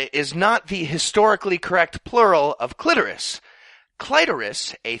clitori is not the historically correct plural of clitoris.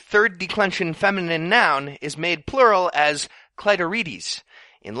 Clitoris, a third declension feminine noun, is made plural as clitorides.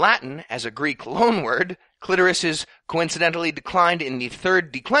 In Latin, as a Greek loanword, clitoris is coincidentally declined in the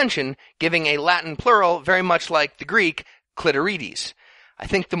third declension, giving a Latin plural very much like the Greek clitorides. I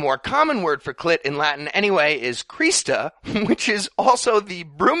think the more common word for clit in Latin anyway is crista, which is also the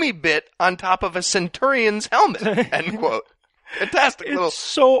broomy bit on top of a centurion's helmet, end quote. Fantastic. It's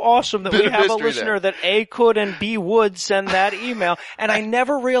so awesome that we have a listener that A could and B would send that email. And I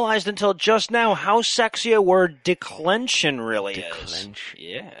never realized until just now how sexy a word declension really is.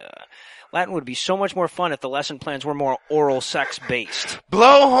 Yeah. Latin would be so much more fun if the lesson plans were more oral sex based.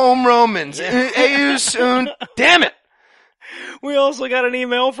 Blow home Romans. Eus soon. Damn it. We also got an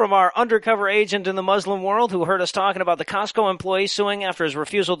email from our undercover agent in the Muslim world who heard us talking about the Costco employee suing after his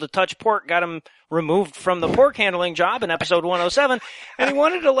refusal to touch pork got him removed from the pork handling job in episode 107, and he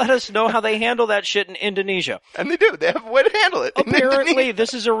wanted to let us know how they handle that shit in Indonesia. And they do. They have a way to handle it. Apparently,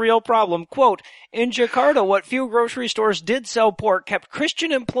 this is a real problem. Quote, in Jakarta, what few grocery stores did sell pork kept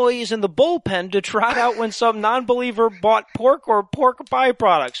Christian employees in the bullpen to trot out when some non-believer bought pork or pork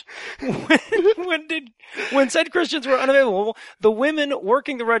byproducts. When said Christians were unavailable, the women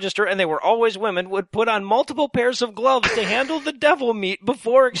working the register, and they were always women, would put on multiple pairs of gloves to handle the devil meat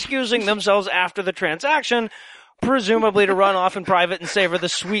before excusing themselves after the transaction, presumably to run off in private and savor the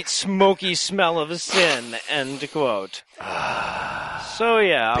sweet, smoky smell of sin, end quote. So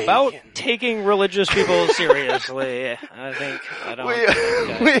yeah, Bacon. about taking religious people seriously,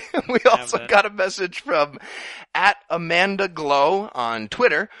 We also got a message from @AmandaGlow on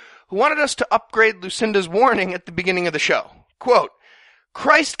Twitter, who wanted us to upgrade Lucinda's warning at the beginning of the show. Quote,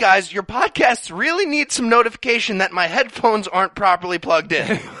 Christ, guys, your podcasts really need some notification that my headphones aren't properly plugged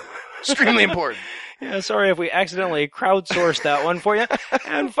in. Extremely important. Yeah, sorry if we accidentally crowdsourced that one for you.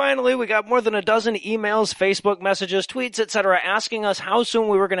 And finally, we got more than a dozen emails, Facebook messages, tweets, etc. asking us how soon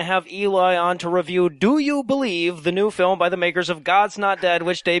we were going to have Eli on to review Do You Believe, the new film by the makers of God's Not Dead,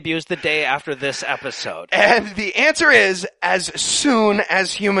 which debuts the day after this episode. And the answer is as soon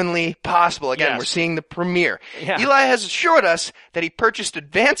as humanly possible. Again, We're seeing the premiere. Yeah. Eli has assured us that he purchased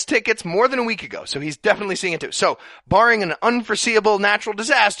advance tickets more than a week ago, so he's definitely seeing it too. So, barring an unforeseeable natural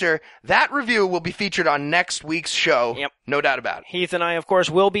disaster, that review will be featured on next week's show. Yep. No doubt about it. Heath and I, of course,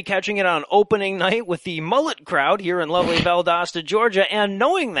 will be catching it on opening night with the Mullet crowd here in lovely Valdosta, Georgia. And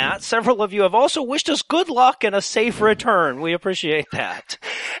knowing that, several of you have also wished us good luck and a safe return. We appreciate that.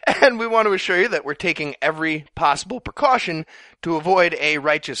 And we want to assure you that we're taking every possible precaution to avoid a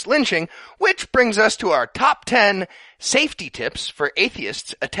righteous lynching, which brings us to our top 10 safety tips for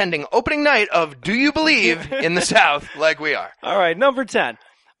atheists attending opening night of Do You Believe in the South like we are. All right, number 10.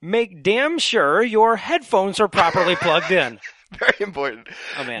 Make damn sure your headphones are properly plugged in. Very important.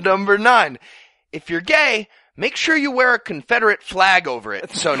 Oh, man. Number 9. If you're gay, make sure you wear a Confederate flag over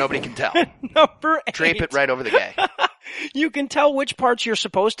it so nobody can tell. Number 8. Drape it right over the gay. You can tell which parts you're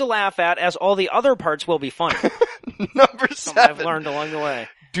supposed to laugh at, as all the other parts will be funny. Number 7. Something I've learned along the way.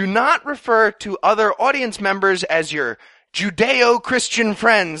 Do not refer to other audience members as your Judeo-Christian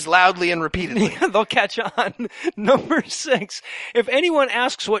friends loudly and repeatedly. Yeah, they'll catch on. Number 6. If anyone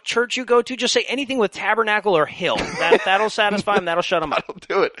asks what church you go to, just say anything with tabernacle or hill. That'll satisfy them. That'll shut them up. That'll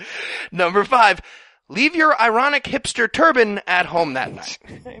do it. Number 5. Leave your ironic hipster turban at home that night.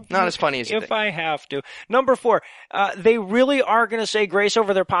 Not as funny as you think. If I have to. Number 4. They really are going to say grace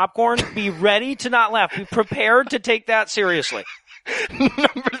over their popcorn. Be ready to not laugh. Be prepared to take that seriously.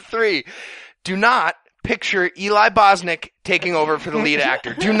 Number 3. Do not picture Eli Bosnick taking over for the lead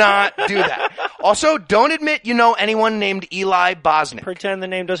actor. Do not do that. Also, don't admit you know anyone named Eli Bosnick. Pretend the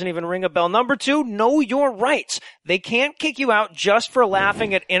name doesn't even ring a bell. Number 2, know your rights. They can't kick you out just for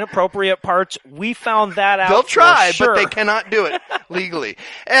laughing at inappropriate parts. We found that out. They'll try, sure. but they cannot do it legally.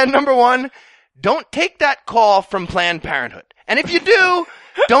 And number 1, don't take that call from Planned Parenthood. And if you do,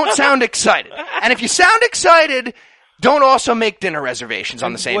 don't sound excited. And if you sound excited, don't also make dinner reservations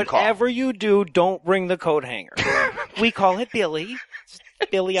on the same call. Whatever you do, don't bring the coat hanger. We call it Billy.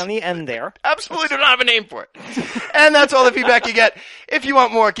 Billy on the end there. Absolutely do not have a name for it. And that's all the feedback you get. If you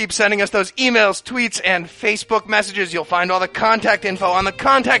want more, keep sending us those emails, tweets, and Facebook messages. You'll find all the contact info on the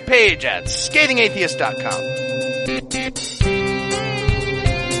contact page at scathingatheist.com.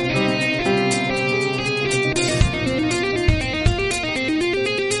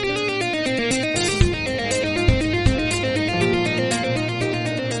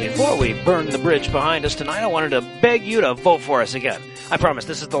 Before we burn the bridge behind us tonight, I wanted to beg you to vote for us again. I promise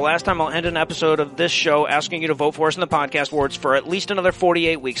this is the last time I'll end an episode of this show asking you to vote for us in the podcast awards for at least another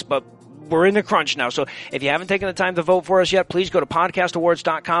 48 weeks, but we're in the crunch now, so if you haven't taken the time to vote for us yet, please go to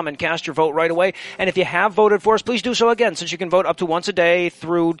podcastawards.com and cast your vote right away. And if you have voted for us, please do so again, since you can vote up to once a day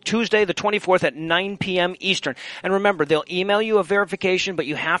through Tuesday the 24th at 9 p.m. Eastern. And remember, they'll email you a verification, but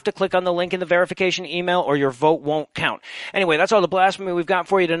you have to click on the link in the verification email or your vote won't count. Anyway, that's all the blasphemy we've got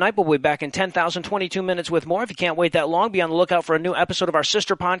for you tonight, but we'll be back in 10,022 minutes with more. If you can't wait that long, be on the lookout for a new episode of our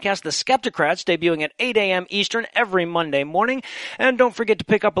sister podcast, The Skeptocrats, debuting at 8 a.m. Eastern every Monday morning. And don't forget to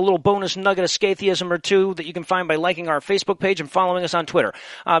pick up a little bonus nugget of Scatheism or two that you can find by liking our Facebook page and following us on Twitter.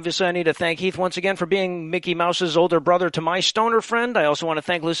 Obviously, I need to thank Heath once again for being Mickey Mouse's older brother to my stoner friend. I also want to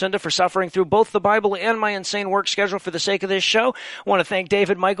thank Lucinda for suffering through both the Bible and my insane work schedule for the sake of this show. I want to thank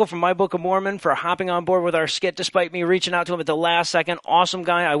David Michael from My Book of Mormon for hopping on board with our skit despite me reaching out to him at the last second. Awesome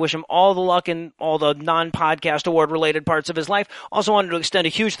guy. I wish him all the luck in all the non-podcast award-related parts of his life. Also wanted to extend a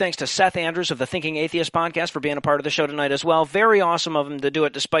huge thanks to Seth Andrews of the Thinking Atheist podcast for being a part of the show tonight as well. Very awesome of him to do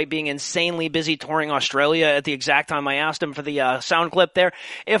it despite being insanely busy touring Australia at the exact time I asked him for the sound clip there.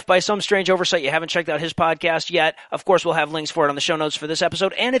 If by some strange oversight you haven't checked out his podcast yet, of course we'll have links for it on the show notes for this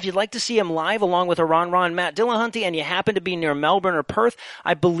episode. And if you'd like to see him live along with Ron and Matt Dillahunty and you happen to be near Melbourne or Perth,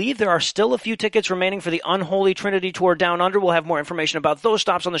 I believe there are still a few tickets remaining for the Unholy Trinity Tour Down Under. We'll have more information about those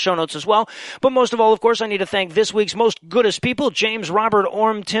stops on the show notes as well. But most of all, of course, I need to thank this week's most goodest people: James, Robert,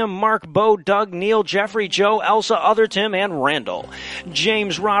 Orm, Tim, Mark, Bo, Doug, Neil, Jeffrey, Joe, Elsa, Other Tim, and Randall.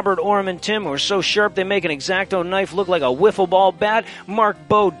 James, Robert, Orm, and Tim, who are so sharp they make an X-Acto knife look like a wiffle ball bat. Mark,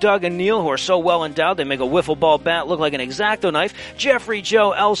 Bo, Doug, and Neil, who are so well endowed they make a wiffle ball bat look like an X-Acto knife. Jeffrey,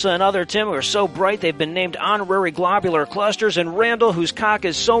 Joe, Elsa, and Other Tim, who are so bright they've been named honorary globular clusters. And Randall, whose cock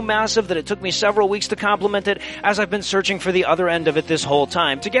is so massive that it took me several weeks to compliment it, as I've been searching for the other end of it this whole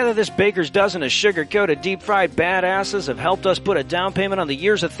time. Together, this baker's dozen of sugar-coated, deep-fried badasses have helped us put a down payment on the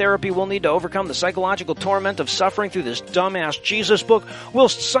years of therapy we'll need to overcome the psychological torment of suffering through this dumbass Jesus book,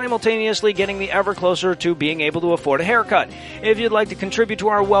 whilst simultaneously simultaneously getting me ever closer to being able to afford a haircut. If you'd like to contribute to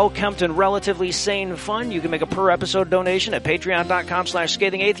our well-kept and relatively sane fund, you can make a per-episode donation at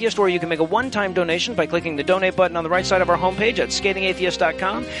patreon.com/Scathing Atheist, or you can make a one-time donation by clicking the donate button on the right side of our homepage at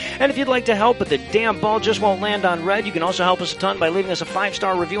scathingatheist.com. And if you'd like to help but the damn ball just won't land on red, you can also help us a ton by leaving us a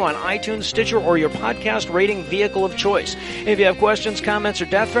 5-star review on iTunes, Stitcher, or your podcast rating vehicle of choice. If you have questions, comments, or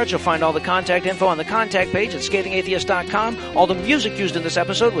death threats, you'll find all the contact info on the contact page at scathingatheist.com. All the music used in this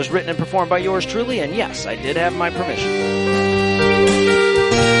episode was written and performed by yours truly, and yes, I did have my permission.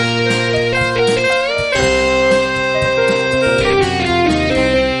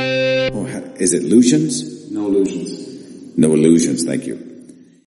 Is it Lugeons? No illusions. No illusions, thank you.